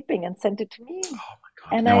little taping and sent it to me. Oh my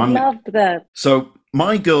God! And I loved that. So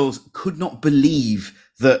my girls could not believe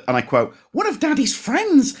that, and I quote, "One of Daddy's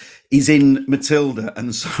friends is in Matilda."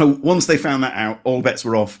 And so once they found that out, all bets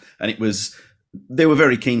were off, and they were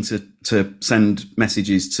very keen to send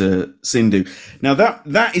messages to Sindhu. Now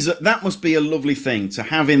that must be a lovely thing to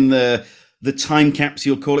have in the time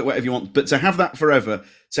capsule, call it whatever you want, but to have that forever,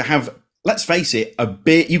 to have, let's face it,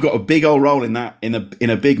 you've got a big old role in that in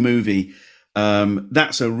a big movie.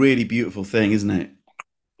 That's a really beautiful thing, isn't it?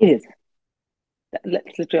 It is.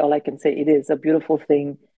 That's literally all I can say. It is a beautiful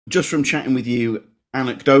thing. Just from chatting with you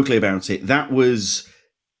anecdotally about it, that was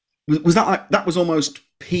almost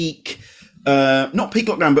peak. Not peak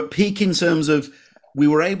lockdown, but peak in terms of we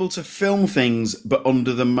were able to film things, but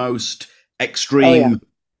under the most extreme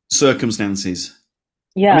circumstances.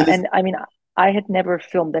 Yeah, I had never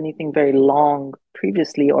filmed anything very long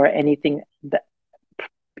previously, or anything that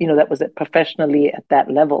that was professionally at that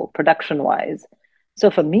level, production-wise. So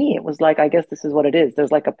for me, it was like, I guess this is what it is.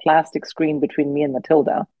 There's like a plastic screen between me and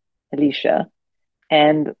Matilda, Alicia,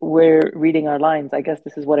 and we're reading our lines. I guess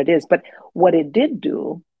this is what it is. But what it did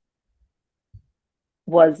do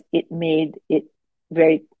was it made it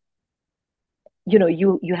very,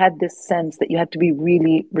 you had this sense that you had to be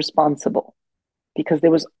really responsible, because there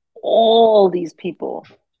was all these people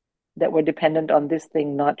that were dependent on this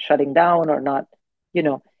thing not shutting down or not,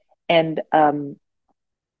 And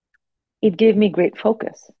it gave me great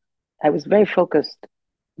focus. I was very focused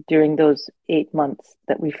during those 8 months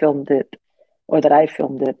that we filmed it, or that I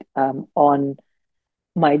filmed it, on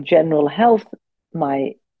my general health,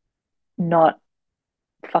 my not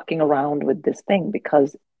fucking around with this thing,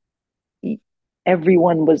 because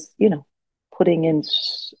everyone was, putting in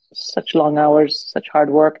such long hours, such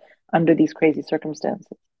hard work under these crazy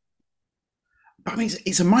circumstances. I mean,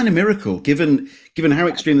 it's a minor miracle given how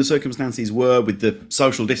extreme the circumstances were with the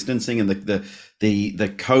social distancing and the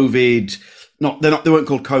COVID. They weren't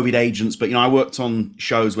called COVID agents, but I worked on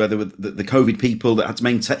shows where there were the COVID people that had to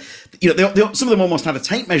maintain. Some of them almost had a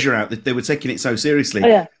tape measure out that they were taking it so seriously. Oh,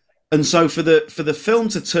 yeah. And so for the film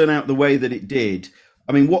to turn out the way that it did,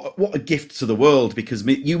 I mean, what a gift to the world! Because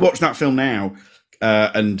you watch that film now,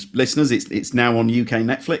 and listeners, it's now on UK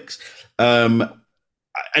Netflix, and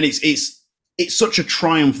it's such a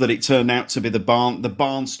triumph that it turned out to be the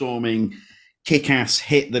barnstorming, kick-ass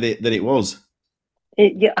hit that it was.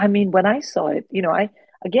 I mean, when I saw it,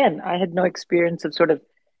 I had no experience of sort of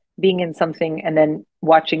being in something and then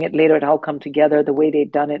watching it later, it all come together the way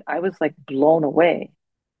they'd done it. I was like blown away,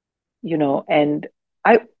 and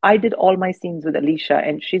I did all my scenes with Alicia,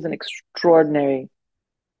 and she's an extraordinary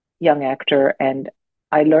young actor, and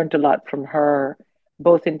I learned a lot from her,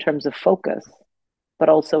 both in terms of focus, but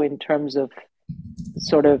also in terms of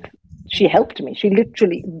sort of, she helped me. She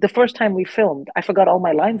literally, the first time we filmed, I forgot all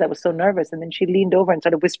my lines. I was so nervous. And then she leaned over and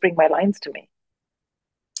started whispering my lines to me.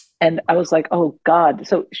 And I was like, oh God.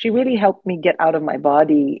 So she really helped me get out of my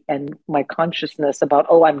body and my consciousness about,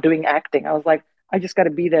 oh, I'm doing acting. I was like, I just got to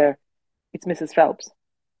be there. It's Mrs. Phelps.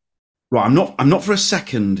 Right. I'm not for a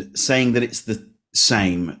second saying that it's the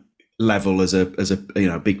same level as a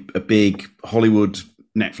big Hollywood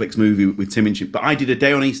Netflix movie with Tim Minchin, but I did a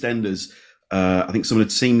day on EastEnders. I think someone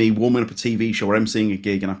had seen me warming up a TV show or emceeing a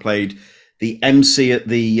gig, and I played the MC at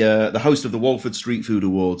the host of the Walford Street Food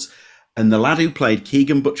Awards. And the lad who played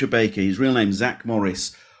Keegan Butcher Baker, his real name Zach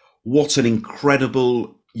Morris, what an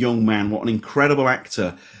incredible young man, what an incredible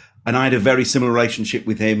actor. And I had a very similar relationship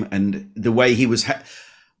with him, and the way he was,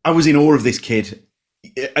 I was in awe of this kid.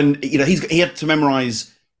 And he had to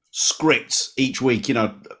memorize scripts each week,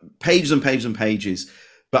 pages and pages and pages.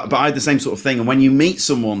 But I had the same sort of thing. And when you meet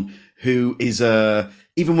someone who is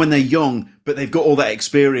even when they're young, but they've got all that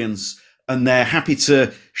experience and they're happy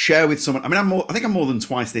to share with someone. I mean, I think I'm more than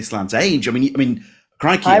twice this lad's age. I mean,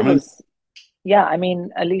 crikey. Alicia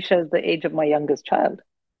is the age of my youngest child.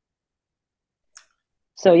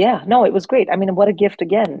 So yeah, no, it was great. I mean, what a gift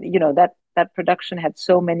again. That production had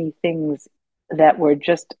so many things that were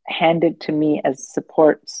just handed to me as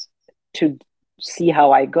supports to see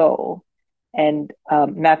how I go. And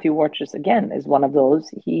Matthew Warchus, again, is one of those.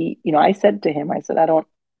 He, I said to him,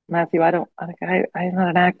 Matthew, I'm not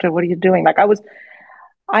an actor. What are you doing?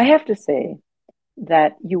 I have to say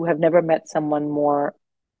that you have never met someone more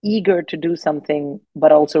eager to do something,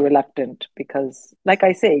 but also reluctant, because like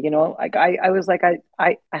I say, I was like,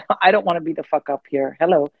 I don't want to be the fuck up here.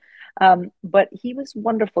 Hello. But he was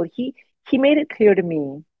wonderful. He made it clear to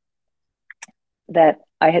me that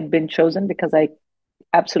I had been chosen because I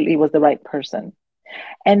absolutely was the right person.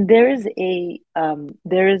 And there is the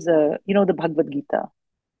Bhagavad Gita.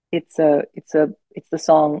 It's the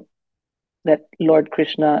song that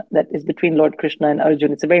is between Lord Krishna and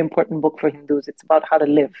Arjun. It's a very important book for Hindus. It's about how to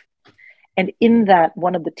live. And in that,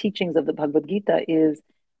 one of the teachings of the Bhagavad Gita is,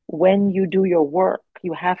 when you do your work,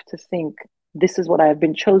 you have to think, this is what I have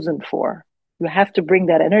been chosen for. You have to bring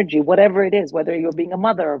that energy, whatever it is, whether you're being a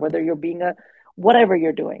mother or whether you're being whatever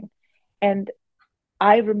you're doing. And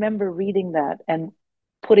I remember reading that and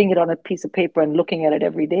putting it on a piece of paper and looking at it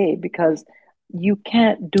every day, because you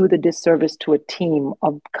can't do the disservice to a team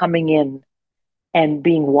of coming in and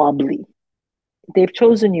being wobbly. They've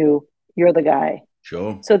chosen you, you're the guy.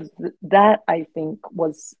 Sure. So that, I think,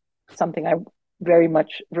 was something I very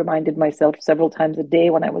much reminded myself several times a day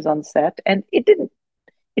when I was on set. And it didn't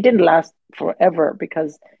last forever,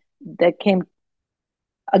 because there came,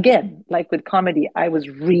 again, like with comedy, I was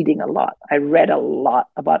reading a lot. I read a lot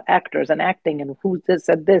about actors and acting and who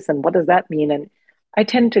said this and what does that mean. And I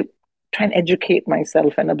tend to try and educate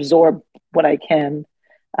myself and absorb what I can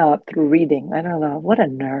through reading. I don't know, what a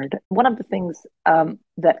nerd. One of the things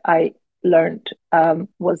that I learned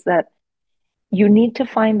was that you need to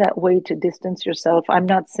find that way to distance yourself. I'm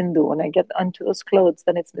not Sindhu. When I get onto those clothes,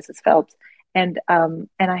 then it's Mrs. Phelps. And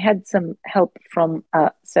I had some help from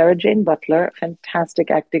Sarah Jane Butler, a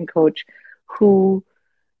fantastic acting coach, who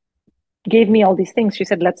gave me all these things. She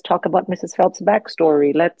said, let's talk about Mrs. Phelps'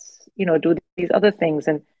 backstory. Let's, do these other things.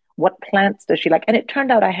 And what plants does she like? And it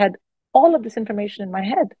turned out I had all of this information in my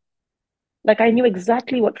head. Like I knew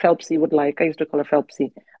exactly what Phelpsy would like. I used to call her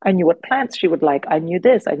Phelpsy. I knew what plants she would like. I knew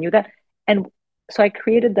this, I knew that. And so I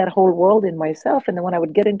created that whole world in myself. And then when I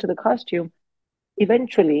would get into the costume,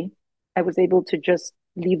 eventually I was able to just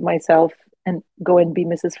leave myself and go and be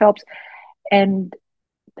Mrs. Phelps. And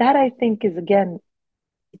that I think is again,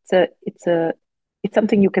 it's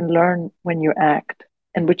something you can learn when you act,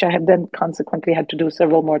 and which I have then consequently had to do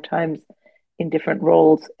several more times in different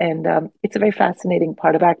roles. And it's a very fascinating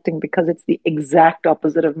part of acting because it's the exact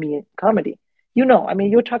opposite of me in comedy. I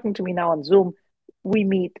mean, you're talking to me now on Zoom. We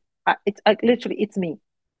meet. It's literally it's me.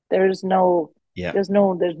 There's no, Yeah. there's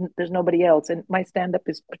nobody else. And my stand up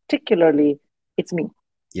is particularly it's me.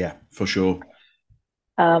 Yeah, for sure.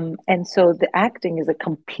 And so the acting is a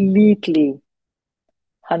completely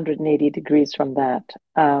 180 degrees from that,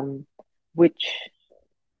 which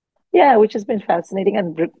which has been fascinating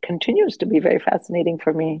and continues to be very fascinating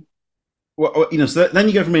for me. Well, so then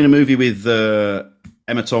you go from being a movie with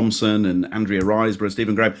Emma Thompson and Andrea Riseborough,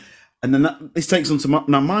 Stephen Graham, and then this takes on to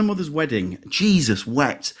My Mother's Wedding. Jesus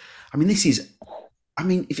wept. I mean,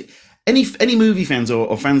 if any movie fans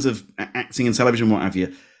or fans of acting and television, what have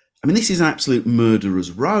you, I mean, this is an absolute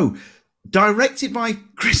murderer's row. Directed by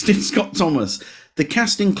Kristin Scott Thomas, the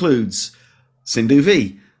cast includes Sindhu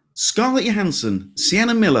Vee, Scarlett Johansson,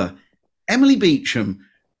 Sienna Miller, Emily Beecham,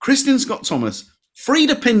 Kristin Scott Thomas,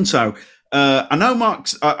 Frida Pinto. I know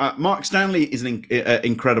Mark Stanley is an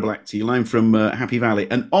incredible actor. You know him from Happy Valley,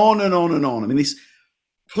 and on and on and on. I mean,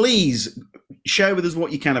 please share with us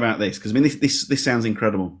what you can about this, because I mean, this sounds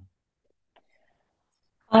incredible.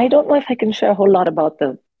 I don't know if I can share a whole lot about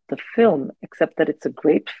the film, except that it's a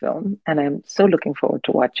great film, and I'm so looking forward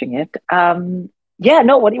to watching it.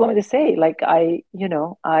 No, what do you want me to say? Like I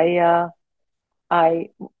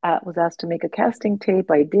was asked to make a casting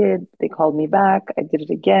tape. I did. They called me back. I did it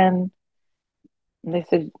again. And they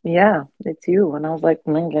said, "Yeah, it's you." And I was like,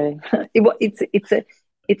 "Okay."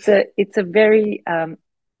 It's a very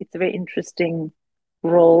interesting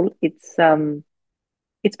role. It's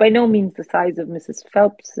by no means the size of Mrs.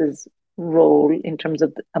 Phelps's role in terms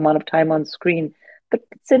of the amount of time on screen, but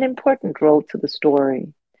it's an important role to the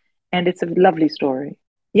story, and it's a lovely story.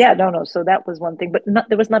 Yeah, no. So that was one thing, but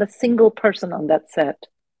there was not a single person on that set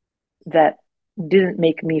that didn't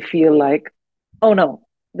make me feel like, oh no,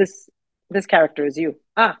 this character is you.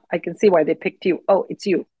 I can see why they picked you. Oh, it's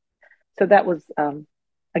you. So that was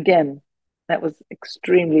again, that was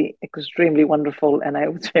extremely, extremely wonderful, and I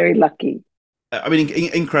was very lucky. I mean,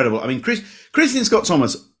 incredible. I mean, Kristin Scott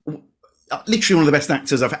Thomas, literally one of the best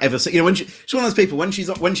actors I've ever seen. When she's one of those people, when she's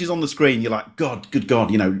on the screen, you're like, God, good God,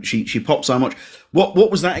 she pops so much. What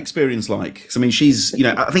was that experience like? I mean, she's,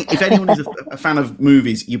 I think if anyone is a fan of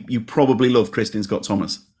movies, you probably love Kristin Scott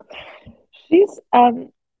Thomas. She's,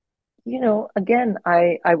 again,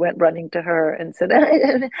 I went running to her and said,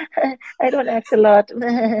 I don't act a lot,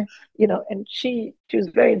 and she was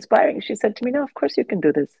very inspiring. She said to me, "No, of course you can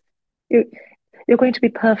do this. You're going to be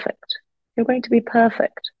perfect. You're going to be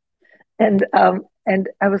perfect." And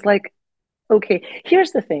I was like, okay,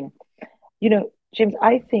 here's the thing. James,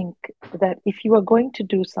 I think that if you are going to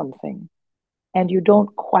do something and you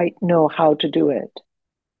don't quite know how to do it,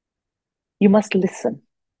 you must listen.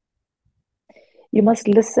 You must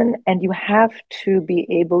listen, and you have to be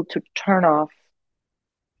able to turn off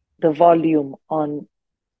the volume on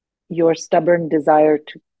your stubborn desire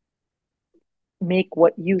to make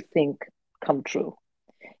what you think come true.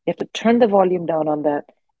 You have to turn the volume down on that,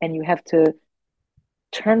 and you have to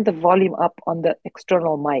turn the volume up on the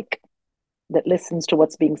external mic that listens to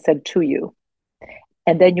what's being said to you.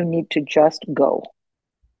 And then you need to just go.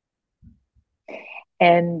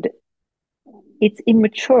 And it's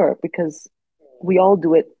immature because we all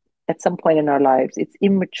do it at some point in our lives. It's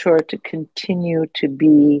immature to continue to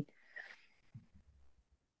be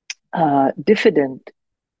diffident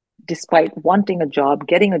despite wanting a job,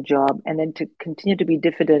 getting a job, and then to continue to be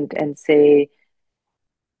diffident and say,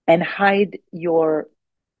 and hide your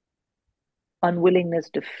unwillingness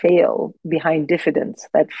to fail behind diffidence,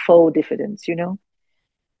 that faux diffidence, You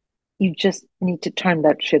just need to turn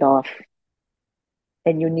that shit off.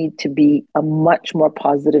 And you need to be a much more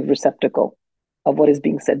positive receptacle of what is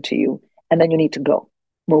being said to you. And then you need to go,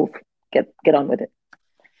 move, get on with it.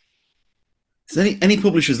 So any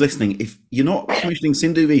publishers listening, if you're not commissioning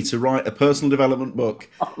Sindhu Vee to write a personal development book,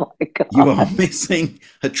 oh my God, you are missing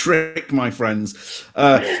a trick, my friends.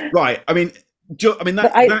 Right. I mean,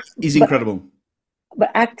 that is incredible.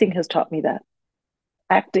 But acting has taught me that.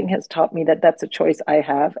 Acting has taught me that that's a choice I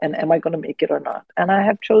have, and am I going to make it or not? And I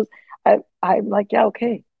have I'm like, yeah,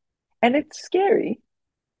 okay. And it's scary,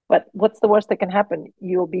 but what's the worst that can happen?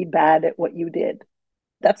 You'll be bad at what you did.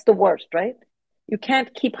 That's the worst, right? You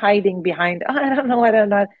can't keep hiding behind, oh, I don't know, I don't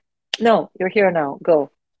know. No, you're here now.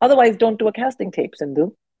 Go. Otherwise, don't do a casting tape,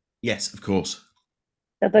 Sindhu. Yes, of course.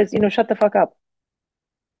 Otherwise, shut the fuck up.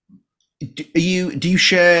 Do you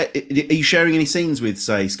share? Are you sharing any scenes with,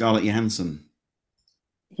 say, Scarlett Johansson?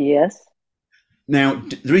 Yes. Now,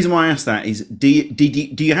 the reason why I ask that is, do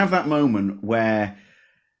you have that moment where,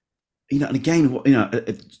 and again,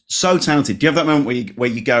 so talented? Do you have that moment where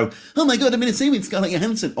you go, oh my god, I'm in a scene with Scarlett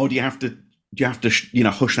Johansson, or do you have to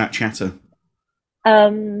hush that chatter?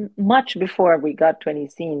 Much before we got 20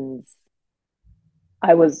 scenes,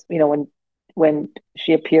 I was, when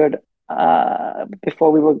she appeared,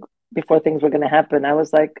 before things were going to happen, I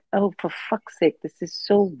was like, oh, for fuck's sake, this is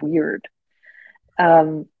so weird.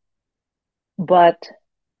 But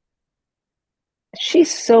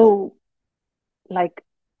she's so like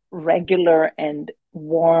regular and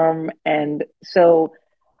warm, and so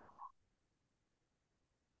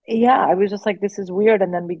yeah, I was just like, this is weird.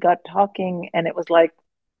 And then we got talking, and it was like,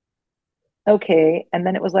 okay. And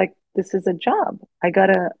then it was like, this is a job. I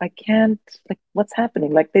can't, like, what's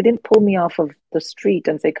happening? Like, they didn't pull me off of the street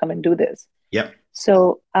and say, come and do this. Yep.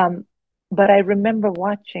 So, but I remember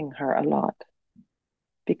watching her a lot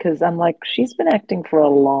because I'm like, she's been acting for a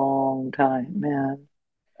long time, man.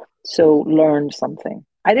 So learned something.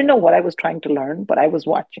 I didn't know what I was trying to learn, but I was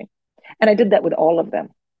watching. And I did that with all of them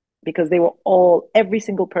because every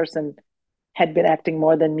single person had been acting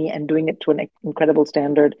more than me and doing it to an incredible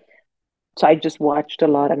standard. So I just watched a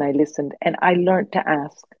lot and I listened and I learned to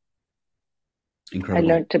ask. Incredible.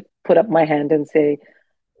 I learned to put up my hand and say,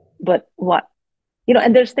 but what?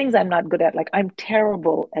 And there's things I'm not good at. Like, I'm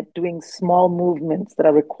terrible at doing small movements that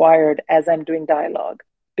are required as I'm doing dialogue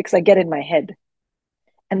because I get in my head.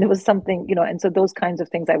 And there was something, and so those kinds of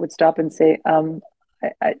things I would stop and say,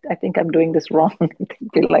 I think I'm doing this wrong.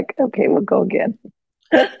 They'd be like, okay, we'll go again.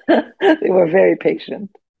 They were very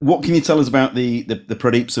patient. What can you tell us about the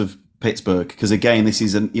Pradeeps of Pittsburgh? Because again, this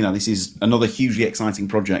is another hugely exciting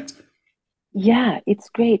project. Yeah, it's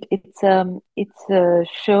great. It's a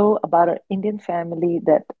show about an Indian family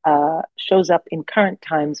that shows up in current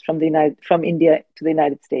times from India to the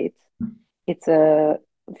United States. It's a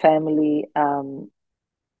family.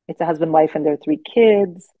 It's a husband, wife, and their 3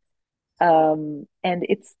 kids. And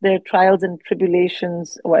it's their trials and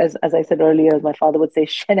tribulations, or as I said earlier, as my father would say,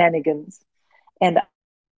 shenanigans. And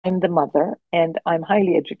I'm the mother, and I'm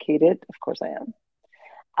highly educated. Of course I am.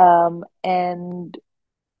 And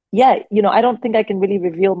yeah, I don't think I can really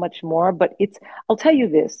reveal much more, but I'll tell you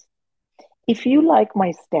this. If you like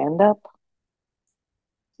my stand-up,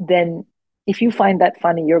 then if you find that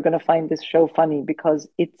funny, you're going to find this show funny because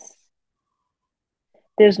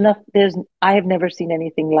I have never seen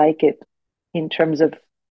anything like it in terms of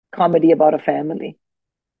comedy about a family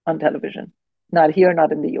on television. Not here,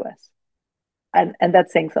 not in the US. And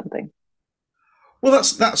that's saying something. Well,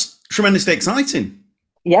 that's tremendously exciting.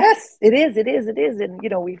 Yes, it is. And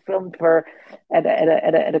we filmed at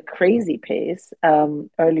a crazy pace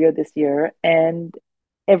earlier this year, and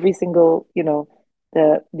every single it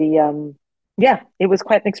was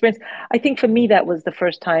quite an experience. I think for me that was the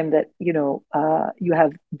first time that you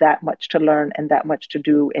have that much to learn and that much to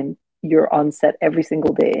do, and you're on set every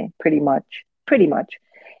single day, pretty much.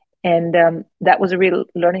 And that was a real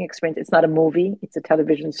learning experience. It's not a movie; it's a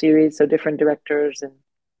television series, so different directors and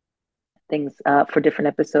things for different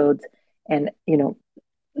episodes, and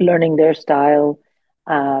learning their style.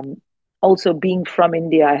 Also, being from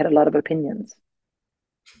India, I had a lot of opinions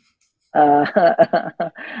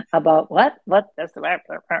about what that's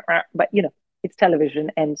but it's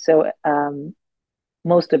television, and so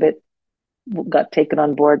most of it got taken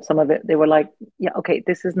on board. Some of it they were like, yeah, okay,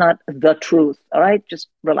 this is not the truth, all right, just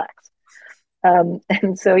relax.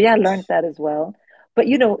 And so learned that as well. But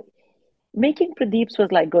making Pradeeps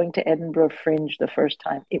was like going to Edinburgh Fringe the first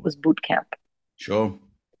time. It was boot camp. Sure.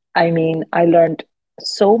 I mean, I learned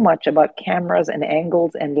so much about cameras and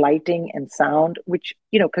angles and lighting and sound, which,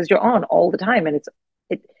 because you're on all the time. And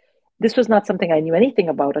this was not something I knew anything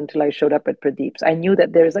about until I showed up at Pradeep's. I knew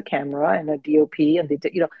that there's a camera and a DOP and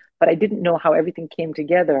but I didn't know how everything came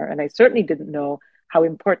together. And I certainly didn't know how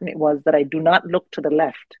important it was that I do not look to the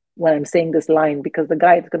left when I'm saying this line, because the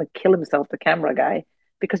guy is going to kill himself, the camera guy,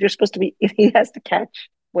 because you're supposed to be, he has to catch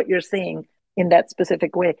what you're saying in that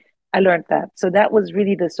specific way. I learned that. So that was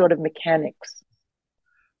really the sort of mechanics.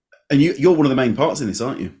 And you're one of the main parts in this,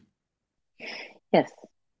 aren't you? Yes.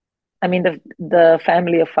 I mean, the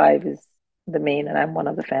family of 5 is the main, and I'm one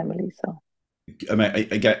of the families. So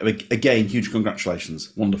again, huge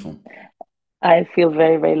congratulations. Wonderful. I feel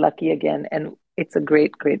very, very lucky again. And it's a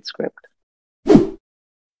great, great script.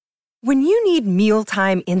 When you need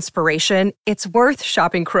mealtime inspiration, it's worth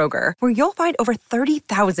shopping Kroger, where you'll find over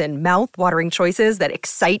 30,000 mouth-watering choices that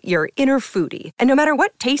excite your inner foodie. And no matter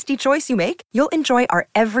what tasty choice you make, you'll enjoy our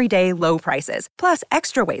everyday low prices, plus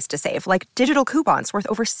extra ways to save, like digital coupons worth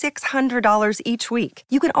over $600 each week.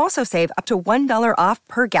 You can also save up to $1 off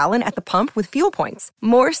per gallon at the pump with fuel points.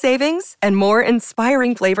 More savings and more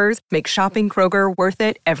inspiring flavors make shopping Kroger worth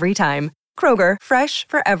it every time. Kroger, fresh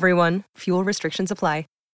for everyone. Fuel restrictions apply.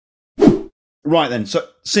 Right then, so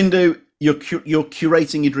Sindhu, you're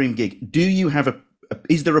curating your dream gig. Do you have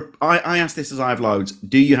I asked this as I have loads.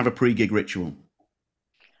 Do you have a pre-gig ritual?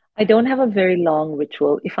 I don't have a very long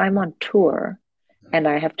ritual. If I'm on tour and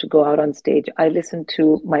I have to go out on stage, I listen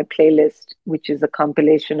to my playlist, which is a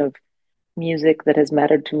compilation of music that has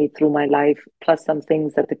mattered to me through my life, plus some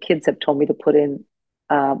things that the kids have told me to put in,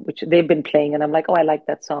 which they've been playing. And I'm like, oh, I like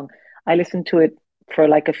that song. I listen to it for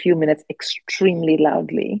like a few minutes extremely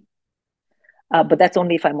loudly. But that's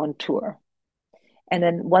only if I'm on tour. And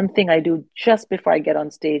then one thing I do just before I get on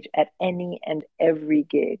stage at any and every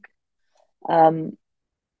gig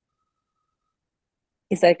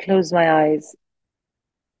is I close my eyes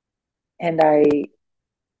and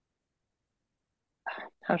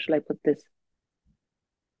how should I put this?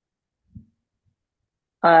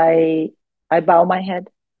 I bow my head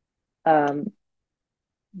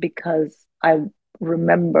because I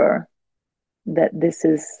remember that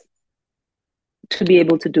to be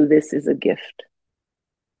able to do this is a gift.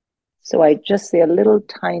 So I just say a little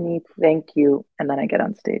tiny thank you, and then I get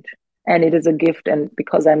on stage. And it is a gift, and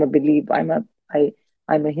because I'm a believer, I'm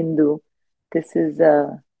a Hindu. This is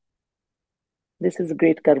a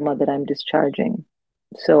great karma that I'm discharging.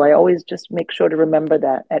 So I always just make sure to remember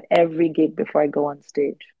that at every gig before I go on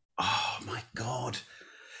stage. Oh my God.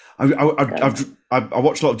 I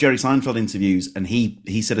watched a lot of Jerry Seinfeld interviews, and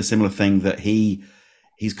he said a similar thing, that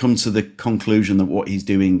he's come to the conclusion that what he's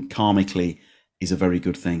doing karmically is a very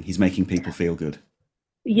good thing. He's making people feel good.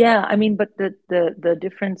 Yeah, I mean, but the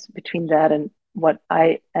difference between that and what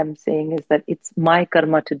I am saying is that it's my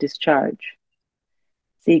karma to discharge.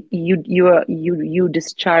 See, you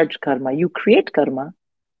discharge karma, you create karma.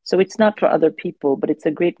 So it's not for other people, but it's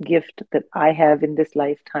a great gift that I have in this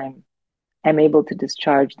lifetime. I'm able to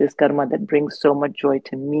discharge this karma that brings so much joy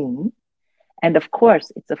to me. And of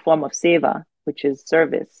course, it's a form of seva, which is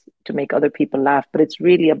service to make other people laugh. But it's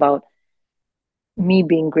really about me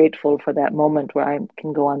being grateful for that moment where I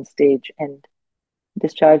can go on stage and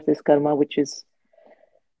discharge this karma, which is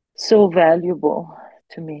so valuable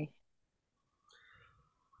to me.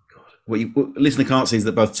 What listener can't see is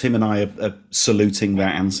that both Tim and I are saluting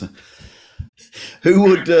that answer. Who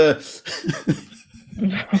would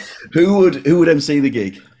who would MC the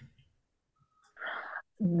gig?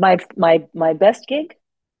 My best gig?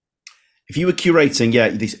 If you were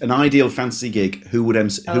curating, an ideal fantasy gig, who would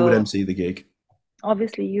MC the gig?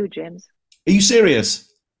 Obviously you, James. Are you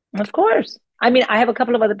serious? Of course. I mean, I have a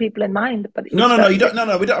couple of other people in mind, but no, you don't.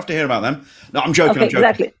 No, we don't have to hear about them. No, I'm joking. Okay,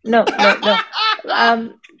 exactly. No.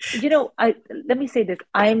 Let me say this: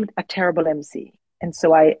 I'm a terrible MC, and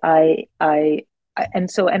so I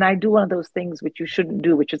do one of those things which you shouldn't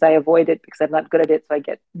do, which is I avoid it because I'm not good at it, so I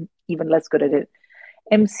get even less good at it.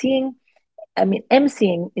 MCing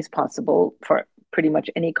is possible for pretty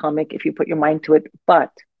much any comic if you put your mind to it,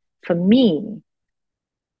 but for me,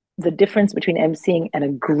 the difference between MCing and a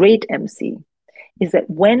great MC is that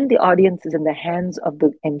when the audience is in the hands of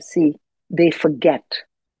the MC, they forget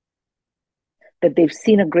that they've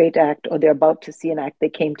seen a great act or they're about to see an act they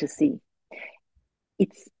came to see.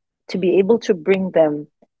 It's to be able to bring them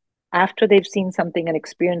after they've seen something and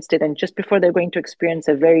experienced it, and just before they're going to experience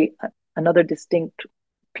another distinct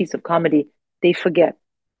piece of comedy, they forget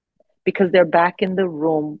because they're back in the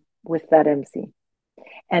room with that MC.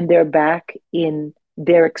 And they're back in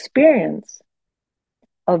their experience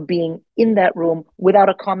of being in that room without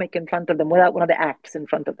a comic in front of them, without one of the acts in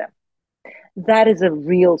front of them. That is a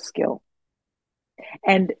real skill.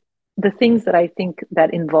 And the things that I think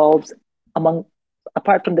that involves,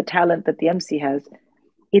 apart from the talent that the MC has,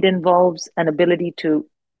 it involves an ability to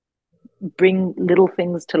bring little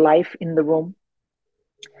things to life in the room.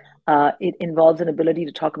 It involves an ability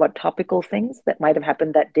to talk about topical things that might have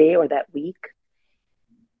happened that day or that week.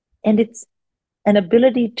 And it's an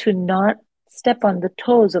ability to not step on the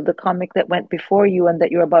toes of the comic that went before you and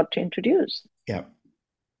that you're about to introduce. Yeah.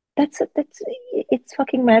 It's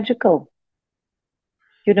fucking magical.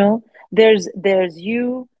 You know, there's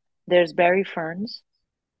you, there's Barry Ferns.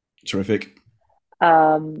 Terrific.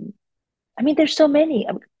 There's so many.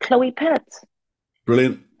 Chloe Petts.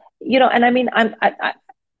 Brilliant. You know, and I mean,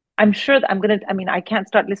 I'm sure that I can't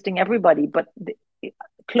start listing everybody, but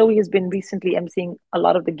Chloe has been recently emceeing a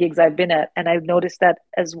lot of the gigs I've been at, and I've noticed that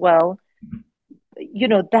as well.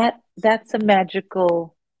 That's a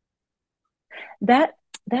magical that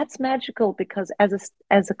that's magical because as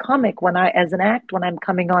a comic, as an act, when I'm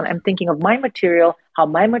coming on, I'm thinking of my material, how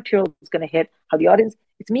my material is going to hit, how the audience,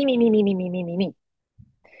 it's me, me, me, me, me, me, me, me, me.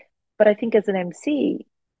 But I think as an MC,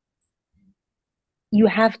 you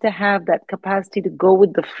have to have that capacity to go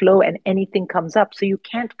with the flow and anything comes up. So you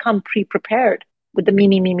can't come pre-prepared with the me,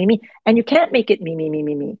 me, me, me, me. And you can't make it me, me, me,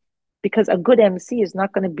 me, me. Because a good MC is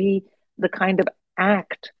not going to be the kind of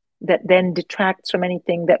act that then detracts from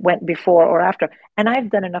anything that went before or after. And I've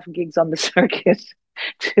done enough gigs on the circuit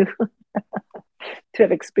to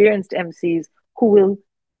have experienced MCs who will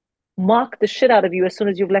mock the shit out of you as soon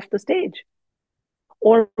as you've left the stage,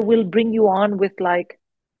 or will bring you on with like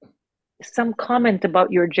some comment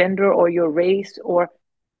about your gender or your race,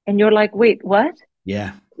 and you're like, wait, what?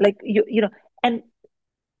 Yeah. Like, and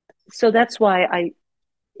so that's why I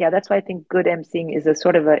think good emceeing is a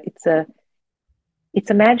sort of it's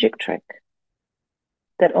a magic trick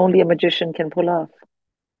that only a magician can pull off.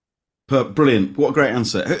 Brilliant. What a great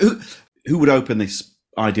answer. Who would open this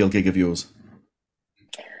ideal gig of yours?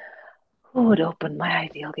 Who would open my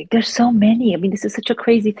ideal gig? There's so many. I mean, this is such a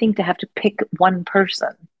crazy thing to have to pick one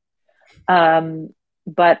person.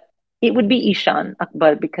 But it would be Ishan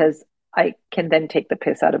Akbar, because I can then take the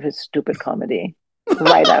piss out of his stupid comedy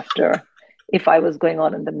right after if I was going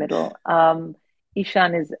on in the middle.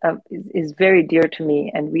 Ishan is very dear to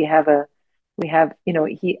me, and I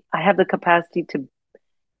have the capacity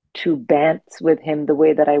to bants with him the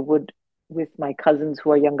way that I would with my cousins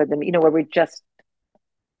who are younger than me, where we're just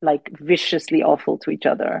like viciously awful to each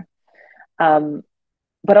other.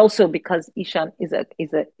 But also because Ishan is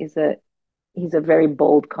he's a very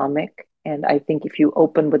bold comic, and I think if you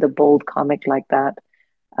open with a bold comic like that,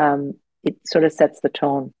 it sort of sets the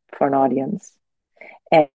tone for an audience.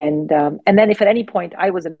 And then if at any point I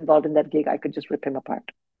was involved in that gig, I could just rip him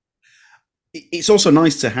apart. It's also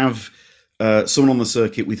nice to have someone on the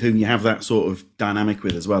circuit with whom you have that sort of dynamic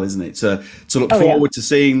with as well, isn't it? To look forward to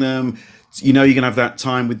seeing them. You're going to have that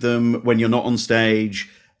time with them when you're not on stage.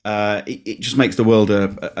 It just makes the world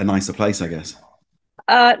a nicer place, I guess.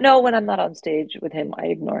 No, when I'm not on stage with him, I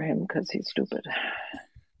ignore him because he's stupid.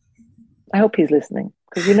 I hope he's listening,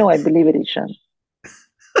 because I believe it, Ishan.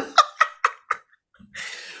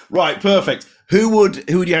 Right, perfect. Who would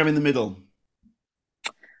you have in the middle?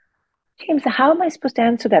 James, how am I supposed to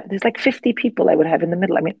answer that? There's like 50 people I would have in the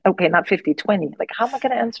middle. I mean, okay, not 50, 20. Like, how am I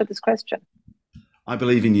going to answer this question? I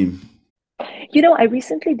believe in you. I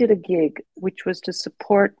recently did a gig which was to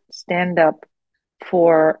support stand-up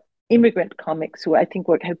for immigrant comics who I think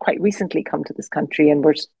had quite recently come to this country and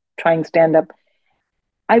were trying stand-up.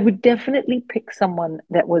 I would definitely pick someone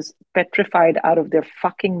that was petrified out of their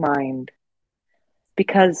fucking mind,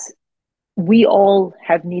 because we all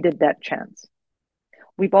have needed that chance.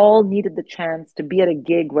 We've all needed the chance to be at a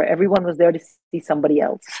gig where everyone was there to see somebody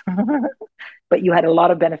else, but you had a lot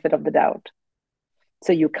of benefit of the doubt.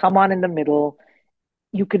 So you come on in the middle.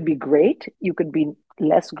 You could be great. You could be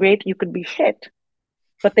less great. You could be shit.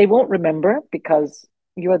 But they won't remember because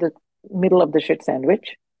you're the middle of the shit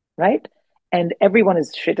sandwich, right? And everyone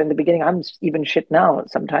is shit in the beginning. I'm even shit now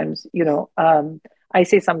sometimes, I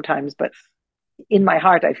say sometimes, but in my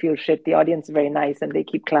heart, I feel shit. The audience is very nice and they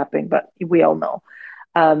keep clapping, but we all know.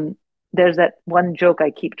 There's that one joke I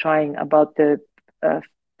keep trying about the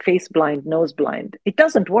face blind, nose blind. It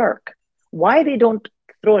doesn't work. Why they don't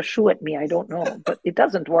throw a shoe at me, I don't know, but it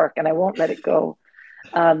doesn't work and I won't let it go.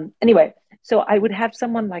 Anyway, so I would have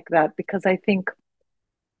someone like that, because I think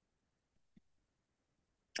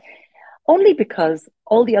only because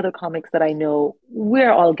all the other comics that I know,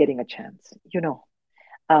 we're all getting a chance,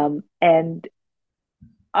 and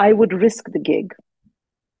I would risk the gig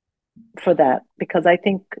for that, because I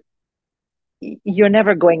think you're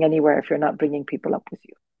never going anywhere if you're not bringing people up with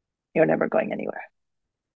you. You're never going anywhere.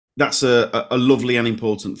 That's a lovely and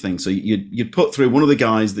important thing. So you'd put through one of the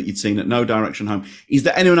guys that you'd seen at No Direction Home. Is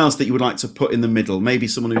there anyone else that you would like to put in the middle? Maybe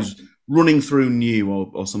someone who's running through new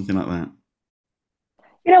or something like that?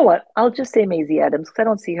 You know what? I'll just say Maisie Adams, because I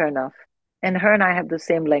don't see her enough. And her and I have the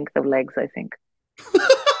same length of legs, I think.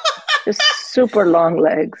 Just super long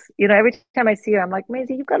legs. Every time I see her, I'm like,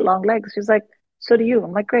 Maisie, you've got long legs. She's like, so do you.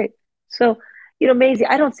 I'm like, great. So, Maisie,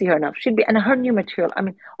 I don't see her enough. She'd be, and her new material. I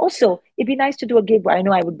mean, also, it'd be nice to do a gig where I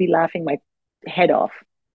know I would be laughing my head off.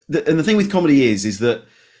 And the thing with comedy is that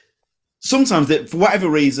sometimes for whatever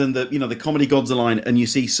reason that, the comedy gods align and you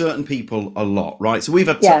see certain people a lot, right? So we've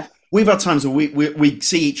had we've had times where we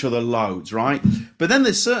see each other loads, right? But then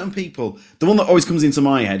there's certain people. The one that always comes into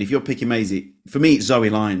my head, if you're picking Maisie, for me it's Zoe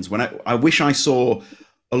Lyons. When I wish I saw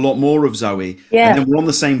a lot more of Zoe, and then we're on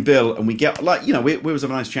the same bill, and we get like, you know, we always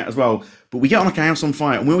have a nice chat as well. But we get on like a house on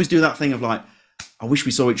fire, and we always do that thing of like, I wish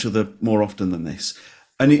we saw each other more often than this.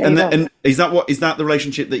 And is that the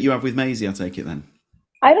relationship that you have with Maisie? I take it then.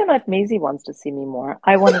 I don't know if Maisie wants to see me more.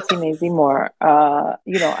 I want to see Maisie more.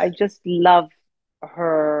 You know, I just love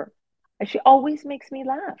her. She always makes me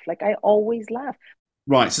laugh. Like, I always laugh.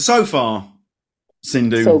 Right. So far,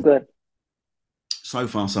 Sindhu. So good. So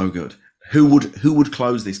far, so good. Who would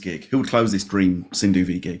close this gig? Who would close this dream Sindhu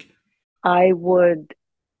Vee gig? I would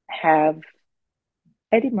have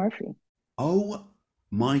Eddie Murphy. Oh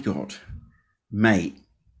my God, mate.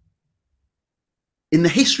 In the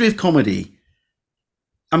history of comedy,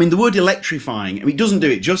 I mean, the word electrifying, I mean, it doesn't do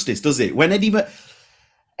it justice, does it? When Eddie Murphy,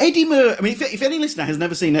 I mean, if any listener has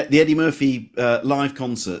never seen the Eddie Murphy live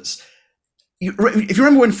concerts, if you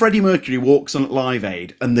remember when Freddie Mercury walks on at Live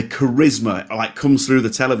Aid and the charisma like comes through the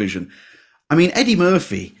television, I mean, Eddie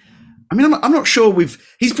Murphy, I mean, I'm not sure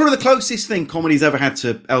he's probably the closest thing comedy's ever had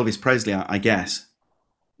to Elvis Presley, I guess.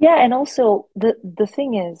 Yeah, and also the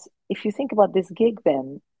thing is, if you think about this gig,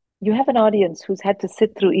 then you have an audience who's had to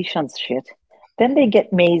sit through Ishan's shit. Then they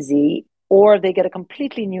get Maisie, or they get a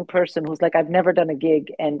completely new person who's like, I've never done a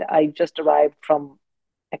gig and I just arrived from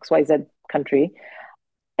XYZ country.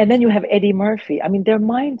 And then you have Eddie Murphy. I mean, their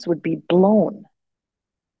minds would be blown.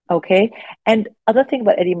 Okay. And other thing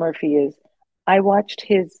about Eddie Murphy is I watched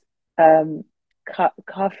his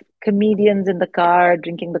comedians in the car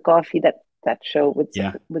drinking the coffee, that show with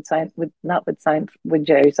Jerry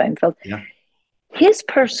Seinfeld. Yeah. His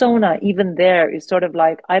persona, even there, is sort of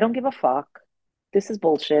like, I don't give a fuck. This is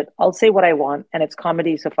bullshit. I'll say what I want, and it's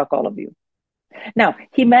comedy, so fuck all of you. Now,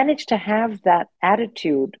 he managed to have that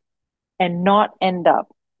attitude and not end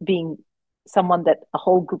up being someone that a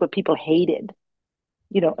whole group of people hated.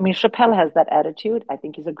 You know, I mean, Chappelle has that attitude. I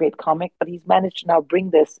think he's a great comic, but he's managed to now bring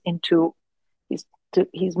this into, he's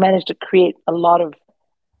managed to create a lot of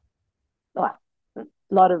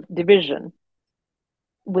division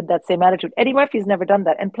with that same attitude. Eddie Murphy's never done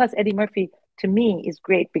that. And plus, Eddie Murphy, to me, is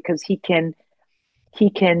great because he can,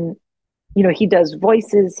 you know, he does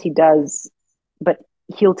voices, but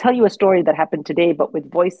he'll tell you a story that happened today, but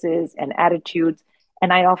with voices and attitudes.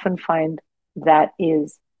 And I often find that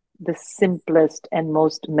is the simplest and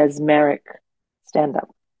most mesmeric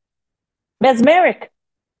stand-up. Mesmeric!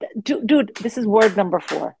 Dude, this is word number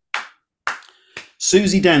 4.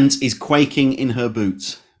 Susie Dent is quaking in her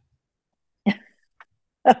boots.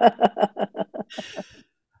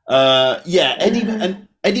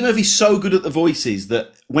 Eddie Murphy's so good at the voices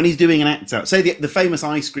that when he's doing an act out, say the famous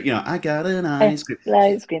ice cream, you know, I got an ice cream.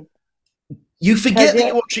 Ice cream. You forget that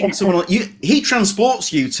you're watching someone like you. He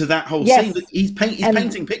transports you to that whole scene. He's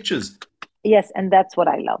painting pictures. Yes, and that's what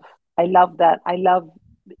I love. I love that. I love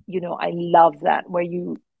that where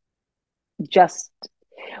you just,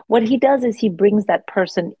 what he does is he brings that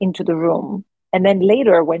person into the room. And then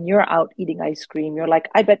later when you're out eating ice cream, you're like,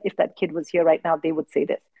 I bet if that kid was here right now, they would say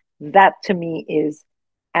this. That to me is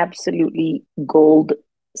absolutely gold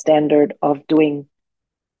standard of doing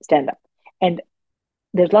stand-up. And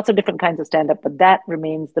there's lots of different kinds of stand-up, but that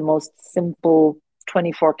remains the most simple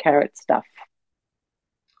 24 karat stuff.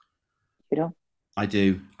 You know? I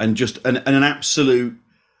do. And just an absolute,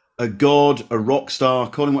 a god, a rock star,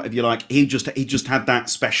 call him whatever you like. He just had that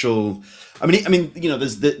special. I mean, you know,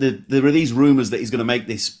 there are these rumors that he's going to make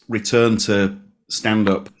this return to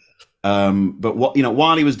stand-up. But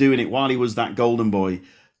while he was doing it, while he was that golden boy,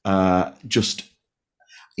 look,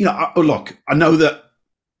 I know that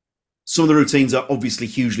some of the routines are obviously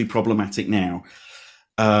hugely problematic now.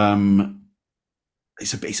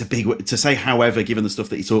 It's a big to say, however, given the stuff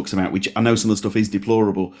that he talks about, which I know some of the stuff is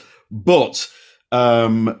deplorable, but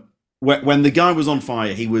when the guy was on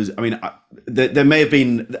fire, he was, I mean, there may have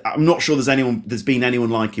been, I'm not sure there's been anyone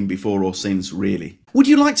like him before or since, really. Would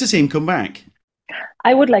you like to see him come back?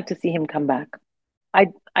 I would like to see him come back. I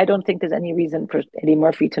don't think there's any reason for Eddie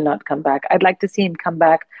Murphy to not come back. I'd like to see him come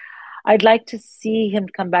back. I'd like to see him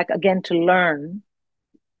come back again to learn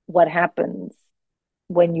what happens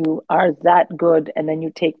when you are that good and then you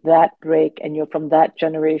take that break and you're from that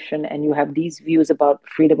generation and you have these views about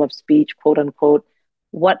freedom of speech, quote unquote.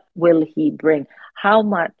 What will he bring? How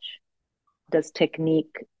much does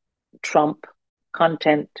technique trump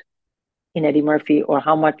content in Eddie Murphy, or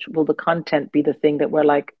how much will the content be the thing that we're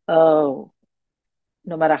like, oh,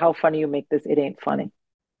 no matter how funny you make this, it ain't funny?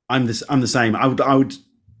 I'm the same. I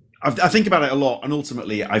think about it a lot, and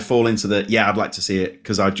ultimately I fall into I'd like to see it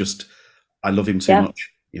because I love him too much.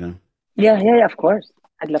 you know. Yeah, of course.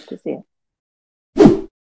 I'd love to see it.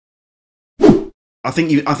 I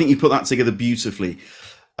think you put that together beautifully.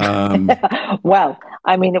 Well,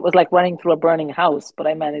 I mean, it was like running through a burning house, but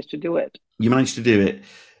I managed to do it. You managed to do it.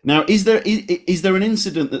 Now, is there an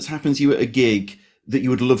incident that's happened to you at a gig that you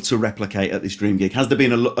would love to replicate at this dream gig? Has there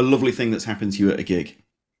been a lovely thing that's happened to you at a gig?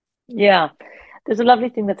 Yeah, there's a lovely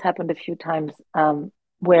thing that's happened a few times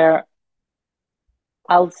where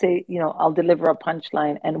I'll say, I'll deliver a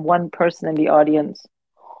punchline, and one person in the audience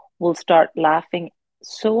will start laughing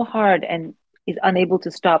so hard and is unable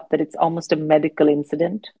to stop that it's almost a medical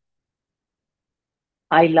incident.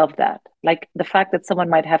 I love that. Like the fact that someone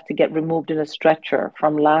might have to get removed in a stretcher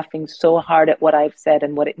from laughing so hard at what I've said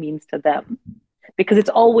and what it means to them, because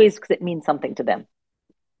it means something to them.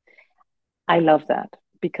 I love that,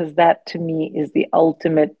 because that to me is the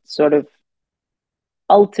ultimate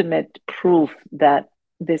proof that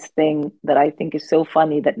this thing that I think is so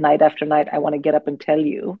funny, that night after night I want to get up and tell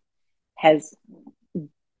you, has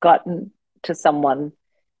gotten to someone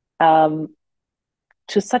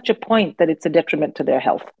to such a point that it's a detriment to their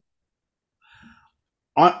health.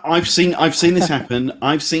 I've seen this happen.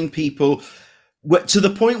 I've seen people to the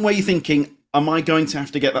point where you're thinking, am I going to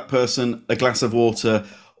have to get that person a glass of water,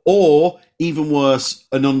 or even worse,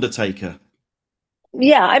 an undertaker?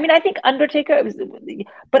 Yeah, I mean, I think undertaker,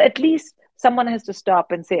 but at least someone has to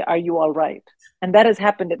stop and say, are you all right? And that has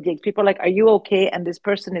happened at gigs. People are like, are you okay? And this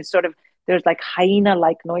person is there's like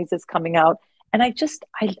hyena-like noises coming out. And I just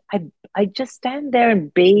stand there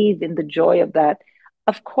and bathe in the joy of that.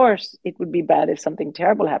 Of course, it would be bad if something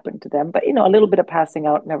terrible happened to them, but a little bit of passing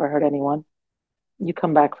out never hurt anyone. You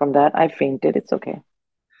come back from that. I fainted. It's okay.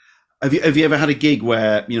 Have you ever had a gig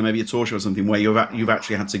where, maybe a tour show or something, where you've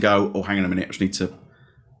actually had to go, oh, hang on a minute, I just need to...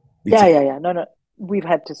 Yeah. No. We've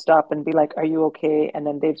had to stop and be like, are you okay? And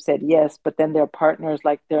then they've said yes, but then their partner's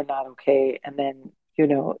like, they're not okay. And then,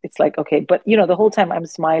 it's like, okay. But, the whole time I'm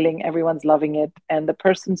smiling, everyone's loving it. And the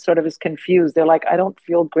person sort of is confused. They're like, I don't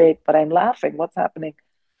feel great, but I'm laughing. What's happening?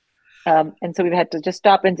 And so we've had to just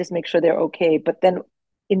stop and just make sure they're okay. But then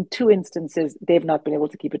in 2 instances, they've not been able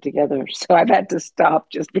to keep it together. So I've had to stop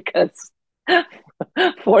just because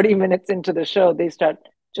 40 minutes into the show, they start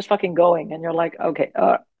just fucking going. And you're like, okay,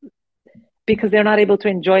 because they're not able to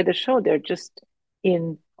enjoy the show. They're just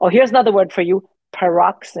in, here's another word for you,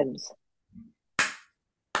 paroxysms.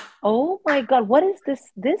 Oh my God, what is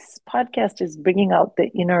this? This podcast is bringing out the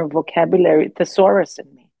inner vocabulary, thesaurus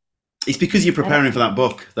in me. It's because you're preparing for that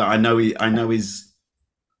book that I know is...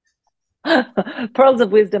 Pearls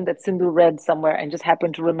of Wisdom that Sindhu read somewhere and just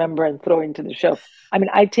happened to remember and throw into the show. I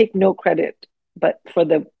mean, I take no credit, but for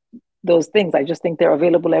those things, I just think they're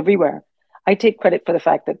available everywhere. I take credit for the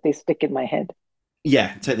fact that they stick in my head.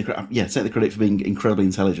 Yeah, take the credit for being incredibly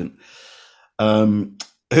intelligent.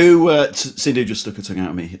 Sindhu just stuck a tongue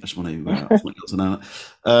out of me. I just want to know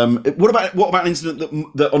that. What about an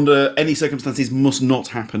incident that under any circumstances must not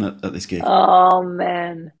happen at this gig? Oh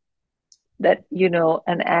man, that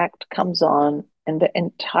an act comes on and the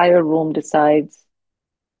entire room decides.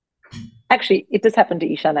 Actually, if this happened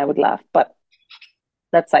to Ishan, I would laugh, but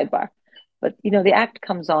that's sidebar. But the act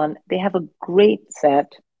comes on, they have a great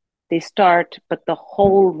set, they start, but the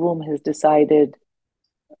whole room has decided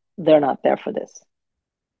they're not there for this.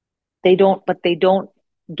 They don't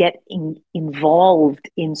get involved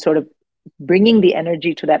in sort of bringing the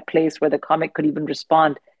energy to that place where the comic could even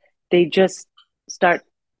respond. They just start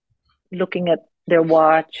looking at their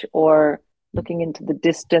watch or looking into the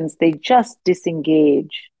distance. They just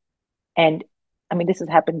disengage. And I mean, this has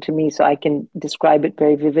happened to me, so I can describe it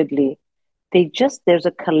very vividly. There's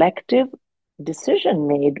a collective decision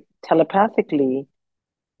made telepathically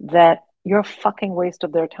that you're a fucking waste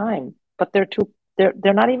of their time. But they're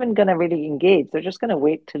not even going to really engage. They're just going to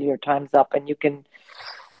wait till your time's up and you can,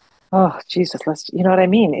 oh, Jesus, you know what I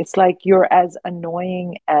mean? It's like you're as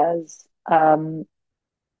annoying as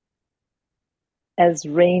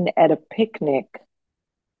rain at a picnic,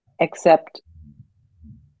 except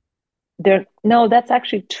that's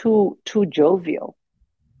actually too jovial.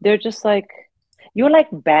 They're just like, you're like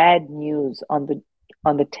bad news on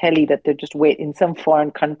the telly that they're just in some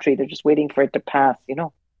foreign country. They're just waiting for it to pass,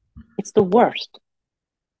 It's the worst.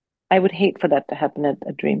 I would hate for that to happen at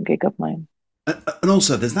a dream gig of mine. And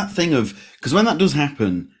also, there's that thing of, because when that does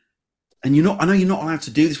happen, and I know you're not allowed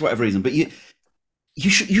to do this for whatever reason, but you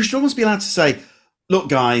should almost be allowed to say, look,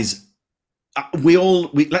 guys,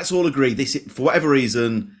 let's all agree this, for whatever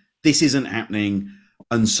reason, this isn't happening,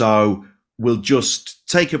 and so we'll just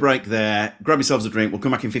take a break there, grab yourselves a drink, we'll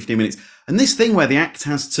come back in 15 minutes. And this thing where the act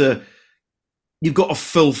you've got to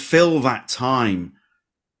fulfill that time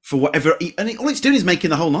for whatever. All it's doing is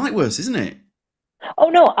making the whole night worse, isn't it? Oh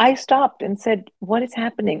no, I stopped and said, "What is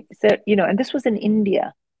happening?" So, and this was in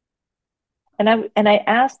India. And I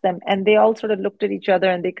asked them, and they all sort of looked at each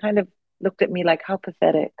other, and they kind of looked at me like, how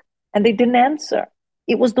pathetic. And they didn't answer.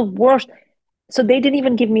 It was the worst. So they didn't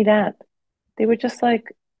even give me that. They were just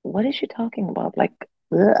like, what is she talking about? Like,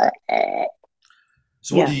 ugh.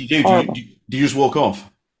 So what did you do? Horrible. Did you just walk off?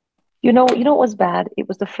 What was bad? It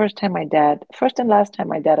was the first and last time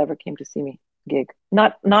my dad ever came to see me gig.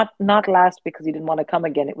 Not last because he didn't want to come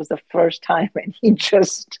again. It was the first time, and he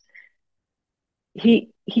just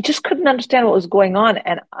couldn't understand what was going on.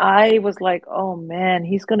 And I was like, oh man,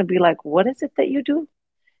 he's going to be like, what is it that you do?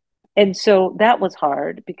 And so that was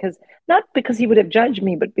hard, because not because he would have judged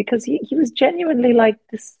me, but because he was genuinely like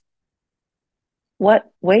this.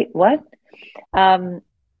 What? Wait, what?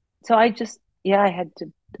 So I just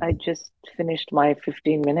finished my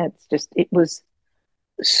 15 minutes. It was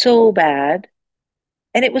so bad.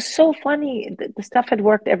 And it was so funny. The stuff had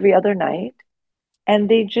worked every other night. And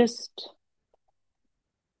they just,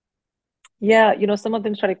 some of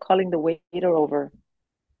them started calling the waiter over,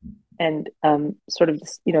 and sort of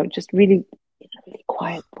this, just really, really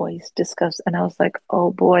quiet voice discuss. And I was like,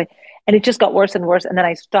 oh boy. And it just got worse and worse. And then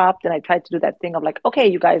I stopped and I tried to do that thing of like, okay,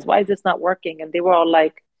 you guys, why is this not working? And they were all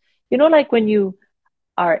like, like when you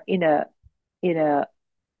are in a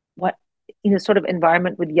sort of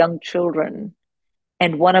environment with young children,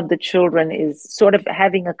 and one of the children is sort of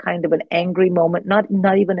having a kind of an angry moment, not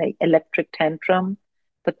even an electric tantrum,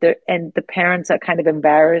 but the parents are kind of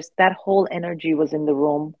embarrassed. That whole energy was in the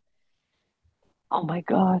room. Oh my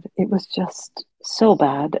God, it was just so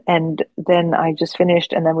bad. And then I just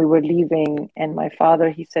finished, and then we were leaving, and my father,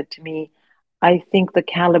 he said to me, I think the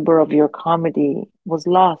caliber of your comedy was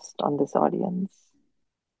lost on this audience.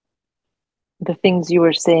 The things you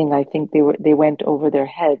were saying, I think they went over their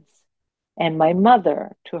heads. And my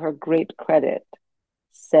mother, to her great credit,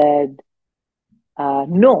 said,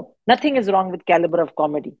 no, nothing is wrong with caliber of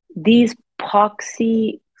comedy. These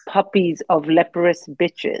poxy puppies of leprous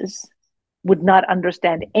bitches would not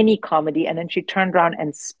understand any comedy. And then she turned around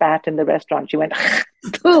and spat in the restaurant. She went,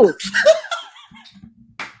 pooh.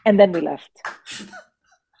 And then we left.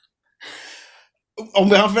 On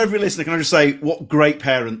behalf of every listener, can I just say, what great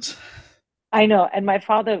parents. I know. And my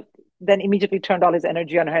father then immediately turned all his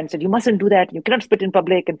energy on her and said, you mustn't do that. You cannot spit in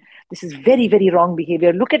public. And this is very, very wrong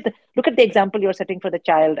behavior. Look at the example you're setting for the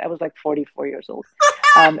child. I was like 44 years old.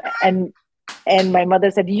 And my mother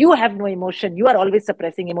said, you have no emotion. You are always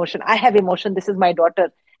suppressing emotion. I have emotion. This is my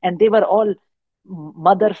daughter. And they were all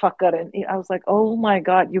motherfucker. And I was like, oh my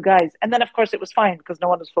God, you guys. And then of course it was fine because no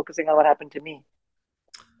one was focusing on what happened to me.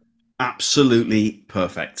 Absolutely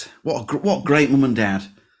perfect. What great mum and dad.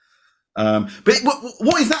 But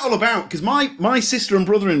what is that all about? Because my sister and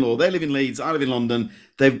brother-in-law, they live in Leeds, I live in London.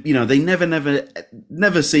 They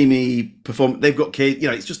never see me perform. They've got kids.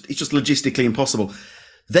 It's just logistically impossible.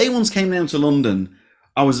 They once came down to London.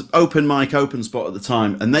 I was open spot at the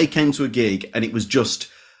time, and they came to a gig, and it was just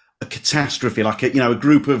a catastrophe. Like a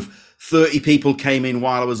group of 30 people came in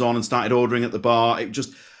while I was on and started ordering at the bar.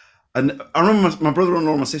 And I remember my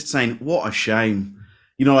brother-in-law and my sister saying, "What a shame."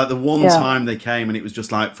 Like the one time they came and it was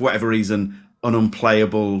just like, for whatever reason, an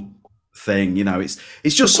unplayable thing.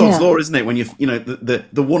 It's just sod's law, isn't it? When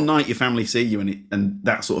the one night your family see you and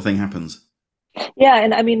that sort of thing happens. Yeah.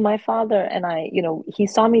 And I mean, my father and I, he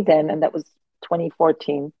saw me then, and that was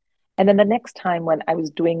 2014. And then the next time when I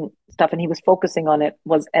was doing stuff and he was focusing on it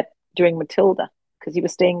was during Matilda, because he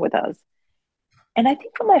was staying with us. And I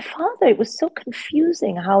think for my father, it was so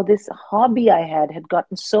confusing how this hobby I had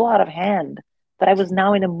gotten so out of hand that I was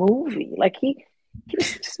now in a movie. Like he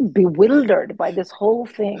was just bewildered by this whole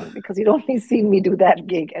thing because he'd only seen me do that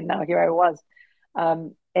gig, and now here I was.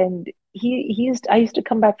 And I used to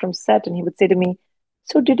come back from set, and he would say to me,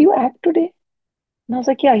 "So did you act today?" And I was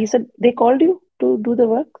like, "Yeah." He said, "They called you to do the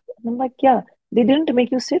work?" And I'm like, "Yeah." "They didn't make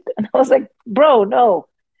you sit?" And I was like, "Bro, no."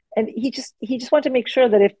 And he just wanted to make sure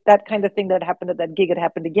that if that kind of thing that happened at that gig had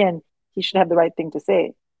happened again, he should have the right thing to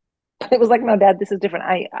say. But it was like, "No, Dad, this is different.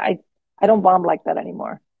 I don't bomb like that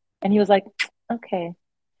anymore." And he was like, okay.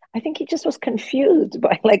 I think he just was confused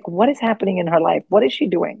by like, what is happening in her life? What is she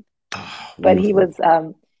doing? But his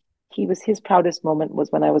proudest moment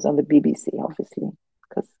was when I was on the BBC, obviously,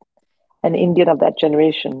 because an Indian of that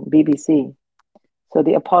generation, BBC. So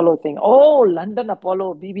the Apollo thing. Oh, London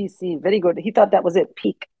Apollo, BBC. Very good. He thought that was it.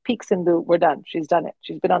 Peak Sindhu. We're done. She's done it.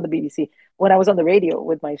 She's been on the BBC. When I was on the radio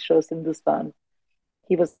with my show, Sindhustan,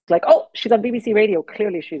 he was like, oh, she's on BBC Radio.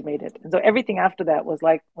 Clearly she's made it. And so everything after that was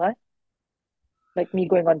like, what? like me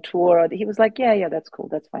going on tour. He was like, yeah, that's cool,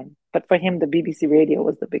 that's fine. But for him, the BBC radio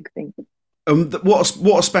was the big thing.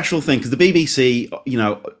 What a special thing, because the BBC,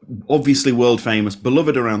 obviously world famous,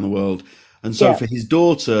 beloved around the world, and so Yeah. for his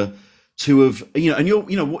daughter to have, and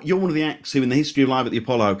you're one of the acts who, in the history of Live at the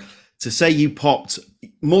Apollo, to say you popped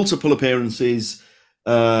multiple appearances,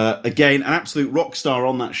 again, an absolute rock star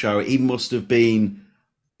on that show. He must have been,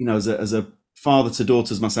 as a father to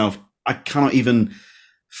daughters myself, I cannot even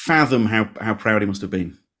fathom how proud he must have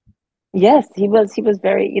been. Yes, he was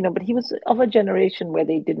very, but he was of a generation where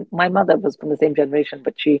they didn't, my mother was from the same generation,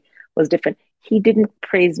 but she was different. He didn't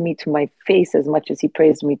praise me to my face as much as he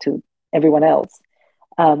praised me to everyone else.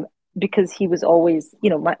 Um, because he was always,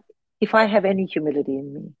 if I have any humility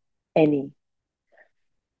in me,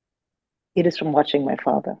 it is from watching my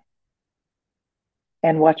father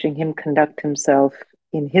and watching him conduct himself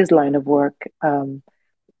in his line of work,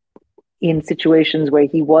 in situations where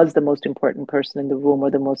he was the most important person in the room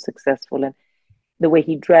or the most successful, and the way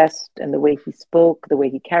he dressed and the way he spoke, the way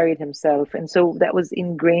he carried himself. And so that was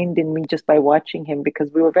ingrained in me just by watching him,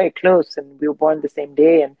 because we were very close and we were born the same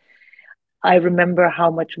day. And I remember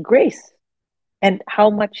how much grace and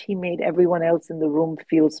how much he made everyone else in the room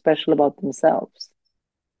feel special about themselves.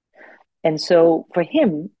 And so for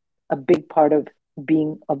him, a big part of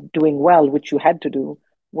doing well, which you had to do,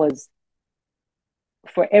 was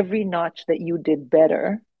for every notch that you did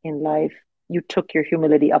better in life, you took your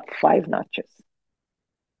humility up 5 notches.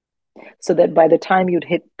 So that by the time you'd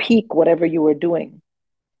hit peak, whatever you were doing,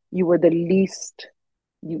 you were the least,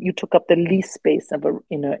 you took up the least space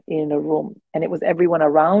in a room. And it was everyone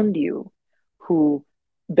around you who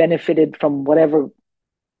benefited from whatever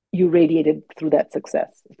you radiated through that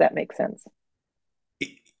success, if that makes sense.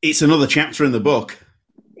 It's another chapter in the book.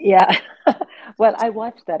 Yeah. Well, I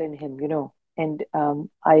watched that in him, and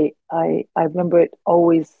I remember it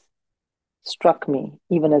always struck me,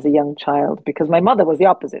 even as a young child, because my mother was the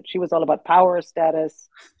opposite. She was all about power, status.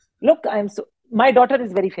 Look, my daughter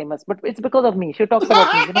is very famous, but it's because of me. She talks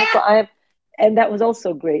about me, and that was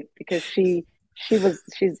also great, because she's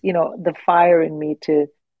the fire in me to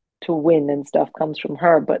win and stuff comes from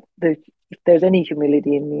her. But if there's any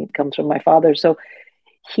humility in me, it comes from my father. So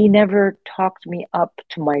he never talked me up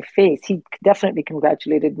to my face. He definitely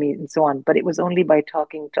congratulated me and so on, but it was only by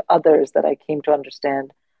talking to others that I came to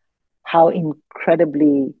understand how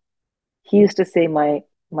incredibly, he used to say, my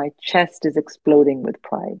chest is exploding with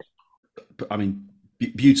pride. I mean,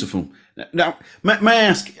 beautiful. Now, may I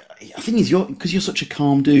ask? I think because you're such a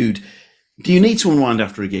calm dude. Do you need to unwind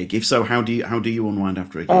after a gig? If so, how do you unwind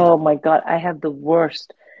after a gig? Oh my God, I have the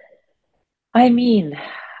worst. I mean,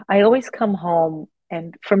 I always come home,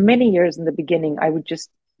 and for many years in the beginning, I would just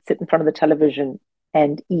sit in front of the television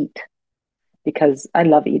and eat, because I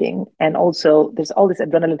love eating. And also there's all this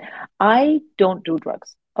adrenaline. I don't do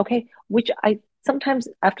drugs, okay? Which I sometimes,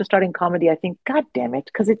 after starting comedy, I think, God damn it,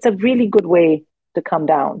 because it's a really good way to come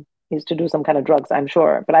down, is to do some kind of drugs, I'm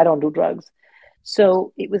sure, but I don't do drugs.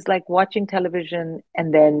 So it was like watching television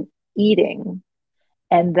and then eating,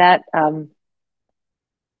 and that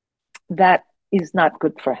is not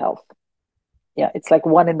good for health. Yeah, it's like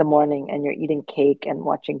 1 a.m. and you're eating cake and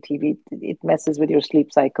watching TV. It messes with your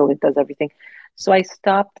sleep cycle. It does everything. So I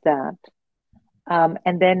stopped that.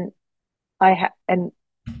 And then I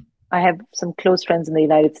have some close friends in the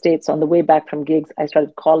United States. On the way back from gigs, I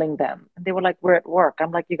started calling them. And they were like, we're at work.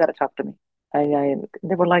 I'm like, you got to talk to me.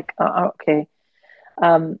 They were like, okay.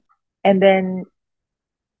 And then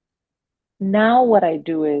now what I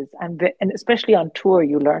do is, and especially on tour,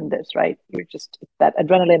 you learn this, right? You're just that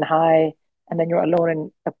adrenaline high, and then you're alone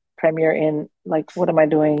in a premiere in, like, what am I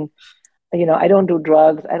doing? I don't do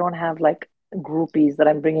drugs. I don't have like groupies that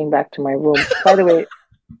I'm bringing back to my room. By the way,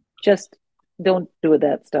 just don't do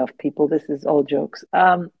that stuff, people. This is all jokes.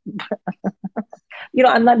 I'm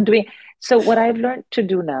not doing. So what I've learned to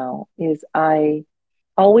do now is I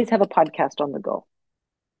always have a podcast on the go,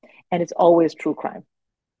 and it's always true crime.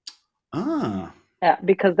 Yeah,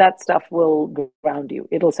 because that stuff will ground you.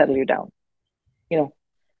 It'll settle you down.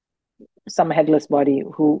 Some headless body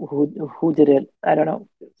who did it. I don't know,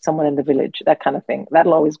 someone in the village, that kind of thing.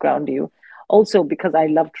 That'll always ground you. Also, because I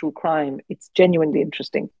love true crime, it's genuinely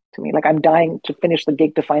interesting to me. Like, I'm dying to finish the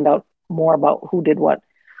gig to find out more about who did what.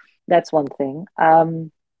 That's one thing.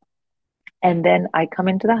 And then I come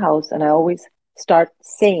into the house and I always start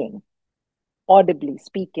saying, audibly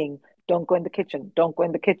speaking, don't go in the kitchen, don't go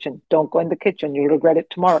in the kitchen, don't go in the kitchen, you'll regret it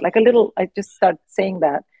tomorrow. Like I just start saying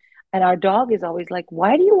that. And our dog is always like,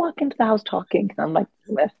 why do you walk into the house talking? And I'm like,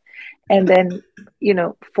 meh. And then,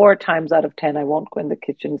 4 times out of 10, I won't go in the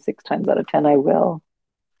kitchen. 6 times out of 10, I will.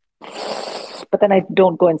 but then I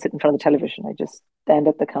don't go and sit in front of the television. I just stand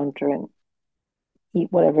at the counter and eat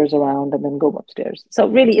whatever's around and then go upstairs. So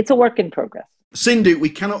really, it's a work in progress. Sindhu, we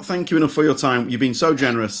cannot thank you enough for your time. You've been so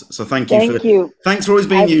generous. So thank you. you. Thanks for always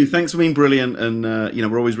being you. Thanks for being brilliant. And,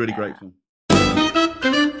 we're always really grateful.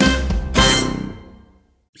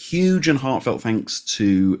 Huge and heartfelt thanks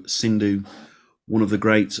to Sindhu, one of the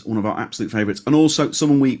greats, one of our absolute favourites, and also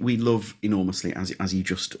someone we love enormously, as you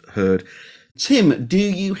just heard. Tim, do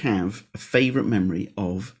you have a favourite memory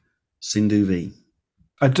of Sindhu Vee?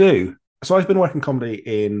 I do. So I've been working comedy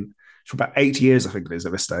for about 8 years, I think it is,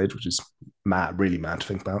 at this stage, which is mad, really mad to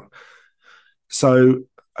think about. So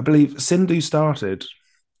I believe Sindhu started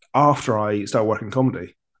after I started working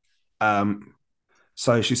comedy.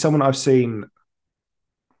 So she's someone I've seen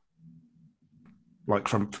like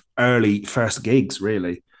from early first gigs,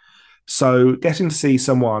 really. So getting to see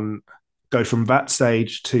someone go from that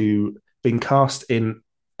stage to being cast in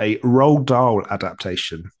a Roald Dahl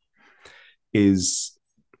adaptation is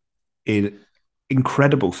an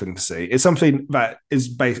incredible thing to see. It's something that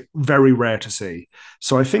is very rare to see.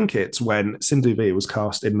 So I think it's when Sindhu Vee was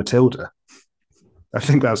cast in Matilda. I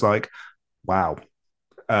think that was like, wow,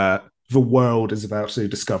 the world is about to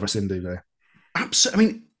discover Sindhu Vee. Absolutely. I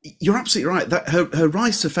mean, you're absolutely right. That her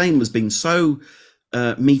rise to fame has been so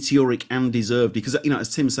meteoric and deserved because,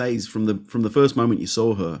 as Tim says, from the first moment you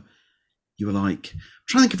saw her, you were like, I'm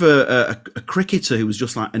trying to think of a cricketer who was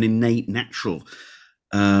just like an innate natural.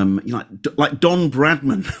 Like Don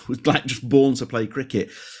Bradman was like just born to play cricket.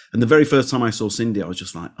 And the very first time I saw Cindy, I was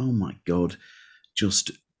just like, oh my God, just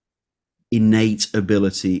innate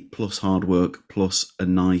ability plus hard work plus a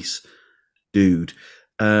nice dude.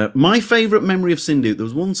 My favourite memory of Sindhu, there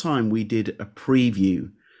was one time we did a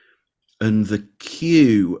preview and the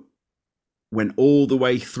queue went all the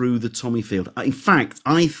way through the Tommy Field. In fact,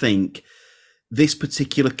 I think this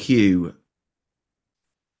particular queue,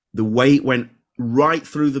 the way it went right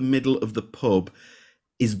through the middle of the pub,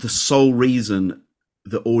 is the sole reason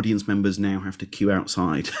the audience members now have to queue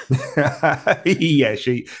outside. Yeah,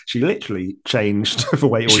 she literally changed the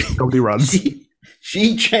way Always Comedy runs.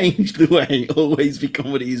 She changed the way Always Be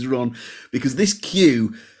Comedy is run because this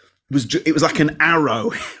queue was like an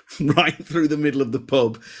arrow right through the middle of the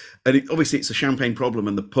pub. And obviously it's a champagne problem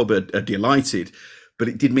and the pub are delighted, but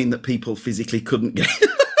it did mean that people physically couldn't get...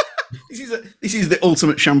 This is the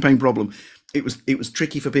ultimate champagne problem. It was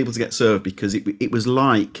tricky for people to get served because it was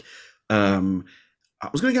like... I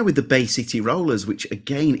was going to go with the Bay City Rollers, which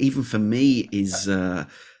again, even for me, is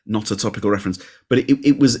not a topical reference. But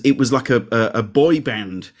it was like a boy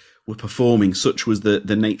band were performing. Such was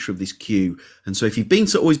the nature of this queue. And so, if you've been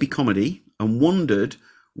to Always Be Comedy and wondered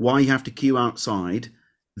why you have to queue outside,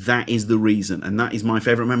 that is the reason, and that is my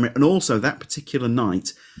favourite memory. And also, that particular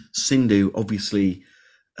night, Sindhu obviously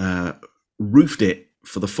roofed it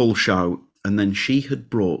for the full show, and then she had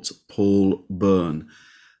brought Paul Byrne.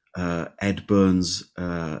 Ed Burns'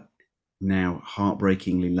 now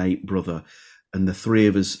heartbreakingly late brother, and the three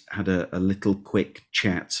of us had a little quick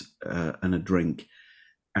chat and a drink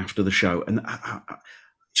after the show, and it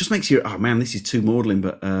just makes you, oh man, this is too maudlin,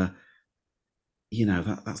 but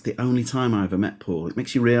that's the only time I ever met Paul. It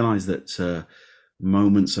makes you realise that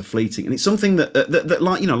moments are fleeting, and it's something that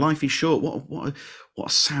like, life is short. What a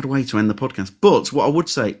sad way to end the podcast. But what I would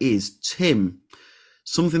say is, Tim,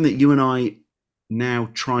 something that you and I now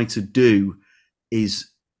try to do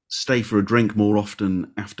is stay for a drink more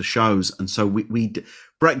often after shows. And so we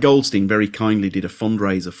Brett Goldstein very kindly did a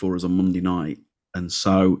fundraiser for us on Monday night. And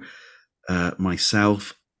so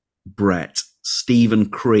myself, Brett, Stephen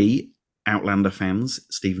Cree, Outlander fans,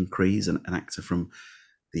 Stephen Cree is an actor from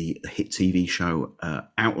the hit TV show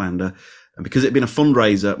Outlander. And because it had been a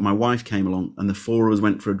fundraiser, my wife came along and the four of us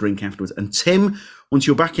went for a drink afterwards. And Tim, once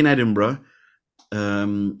you're back in Edinburgh,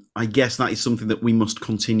 I guess that is something that we must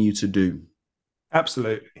continue to do.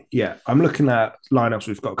 Absolutely. Yeah. I'm looking at lineups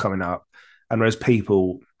we've got coming up, and there's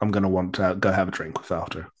people I'm going to want to go have a drink with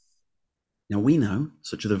after. Now, we know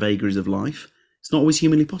such are the vagaries of life. It's not always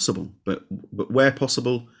humanly possible, but where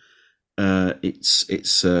possible,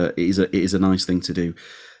 it is a nice thing to do.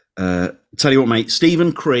 Tell you what, mate,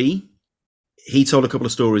 Stephen Cree, he told a couple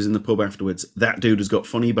of stories in the pub afterwards. That dude has got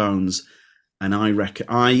funny bones, and I reckon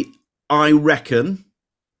I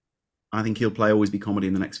think he'll play Always Be Comedy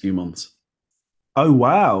in the next few months. Oh,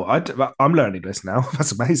 wow. I'm learning this now.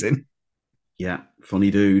 That's amazing. Yeah,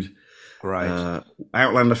 funny dude. Right.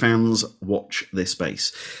 Outlander fans, watch this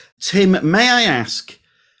space. Tim, may I ask,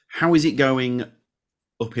 how is it going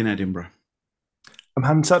up in Edinburgh? I'm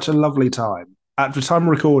having such a lovely time. At the time of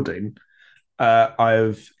recording,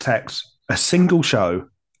 I've teched a single show.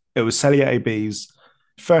 It was Celia AB's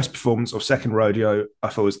first performance of Second Rodeo, I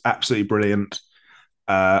thought was absolutely brilliant.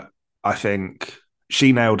 I think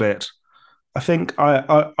she nailed it. I think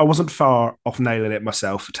I wasn't far off nailing it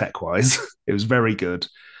myself tech-wise. It was very good.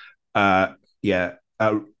 Yeah,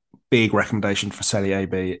 a big recommendation for Sally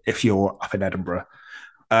AB if you're up in Edinburgh.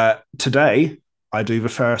 Today, I do the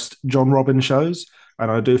first John Robbins shows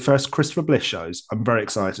and I do first Christopher Bliss shows. I'm very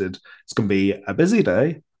excited. It's going to be a busy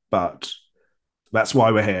day, but that's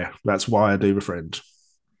why we're here. That's why I do the Fringe.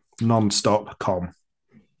 Non-stop com.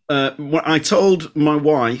 I told my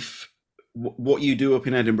wife what you do up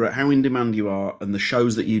in Edinburgh, how in demand you are, and the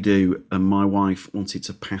shows that you do, and my wife wanted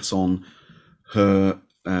to pass on her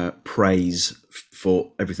praise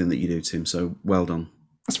for everything that you do, Tim. So well done.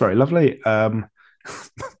 That's very lovely.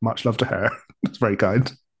 Much love to her. That's very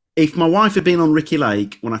kind. If my wife had been on Ricky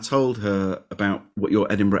Lake when I told her about what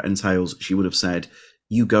your Edinburgh entails, she would have said,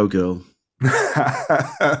 "You go, girl."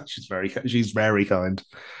 She's very kind.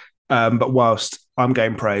 But whilst I'm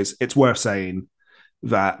getting praise, it's worth saying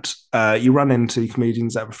that you run into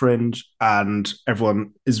comedians at the Fringe and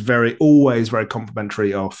everyone is always very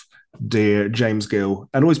complimentary of dear James Gill,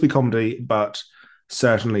 and always be comedy, but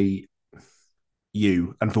certainly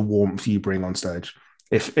you and the warmth you bring on stage.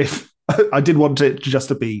 If I did want it just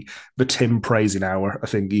to be the Tim praising hour, I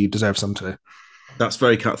think you deserve some too. That's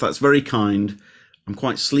very kind. I'm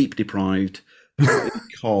quite sleep deprived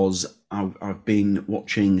because I've been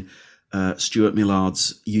watching Stuart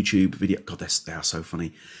Millard's YouTube video. God, they are so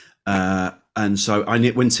funny. And so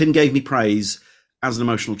when Tim gave me praise as an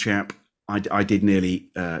emotional chap, I did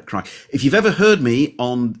nearly cry. If you've ever heard me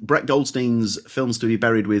on Brett Goldstein's Films to be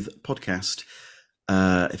Buried With podcast,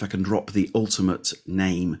 if I can drop the ultimate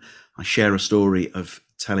name, I share a story of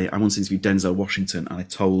I once interviewed Denzel Washington, and I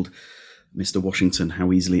told Mr. Washington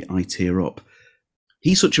how easily I tear up.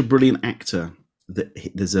 He's such a brilliant actor that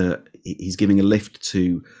he's giving a lift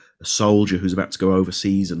to a soldier who's about to go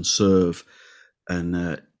overseas and serve,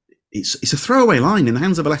 and it's a throwaway line in the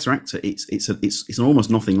hands of a lesser actor. It's an almost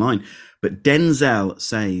nothing line, but Denzel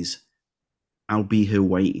says, "I'll be here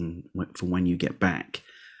waiting for when you get back."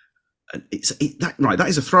 That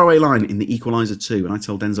is a throwaway line in The Equalizer 2, and I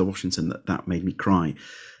told Denzel Washington that made me cry.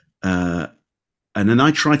 And then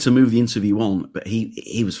I tried to move the interview on, but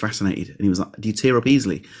he was fascinated, and he was like, "Do you tear up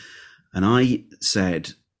easily?" And I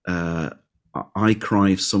said, "I cry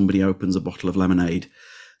if somebody opens a bottle of lemonade."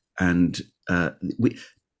 And I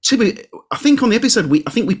think on the episode we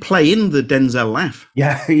play in the Denzel laugh.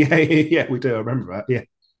 Yeah, we do. I remember that. Yeah.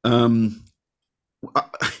 I'm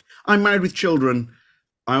married with children.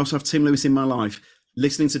 I also have Tim Lewis in my life.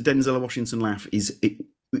 Listening to Denzel Washington laugh it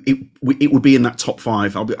would be in that top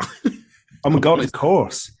 5. I'll be. Oh my God, of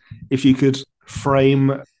course. If you could frame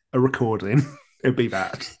a recording, it'd be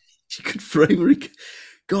that. You could frame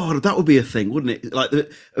God, that would be a thing, wouldn't it? Like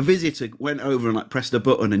a visitor went over and pressed a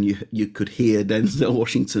button and you could hear Denzel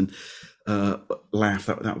Washington laugh.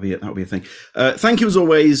 That would be a thing. Thank you as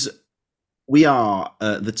always. We are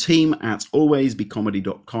the team at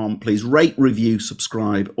alwaysbecomedy.com. Please rate, review,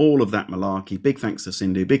 subscribe, all of that malarkey. Big thanks to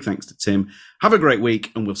Sindhu. Big thanks to Tim. Have a great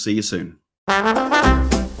week, and we'll see you soon.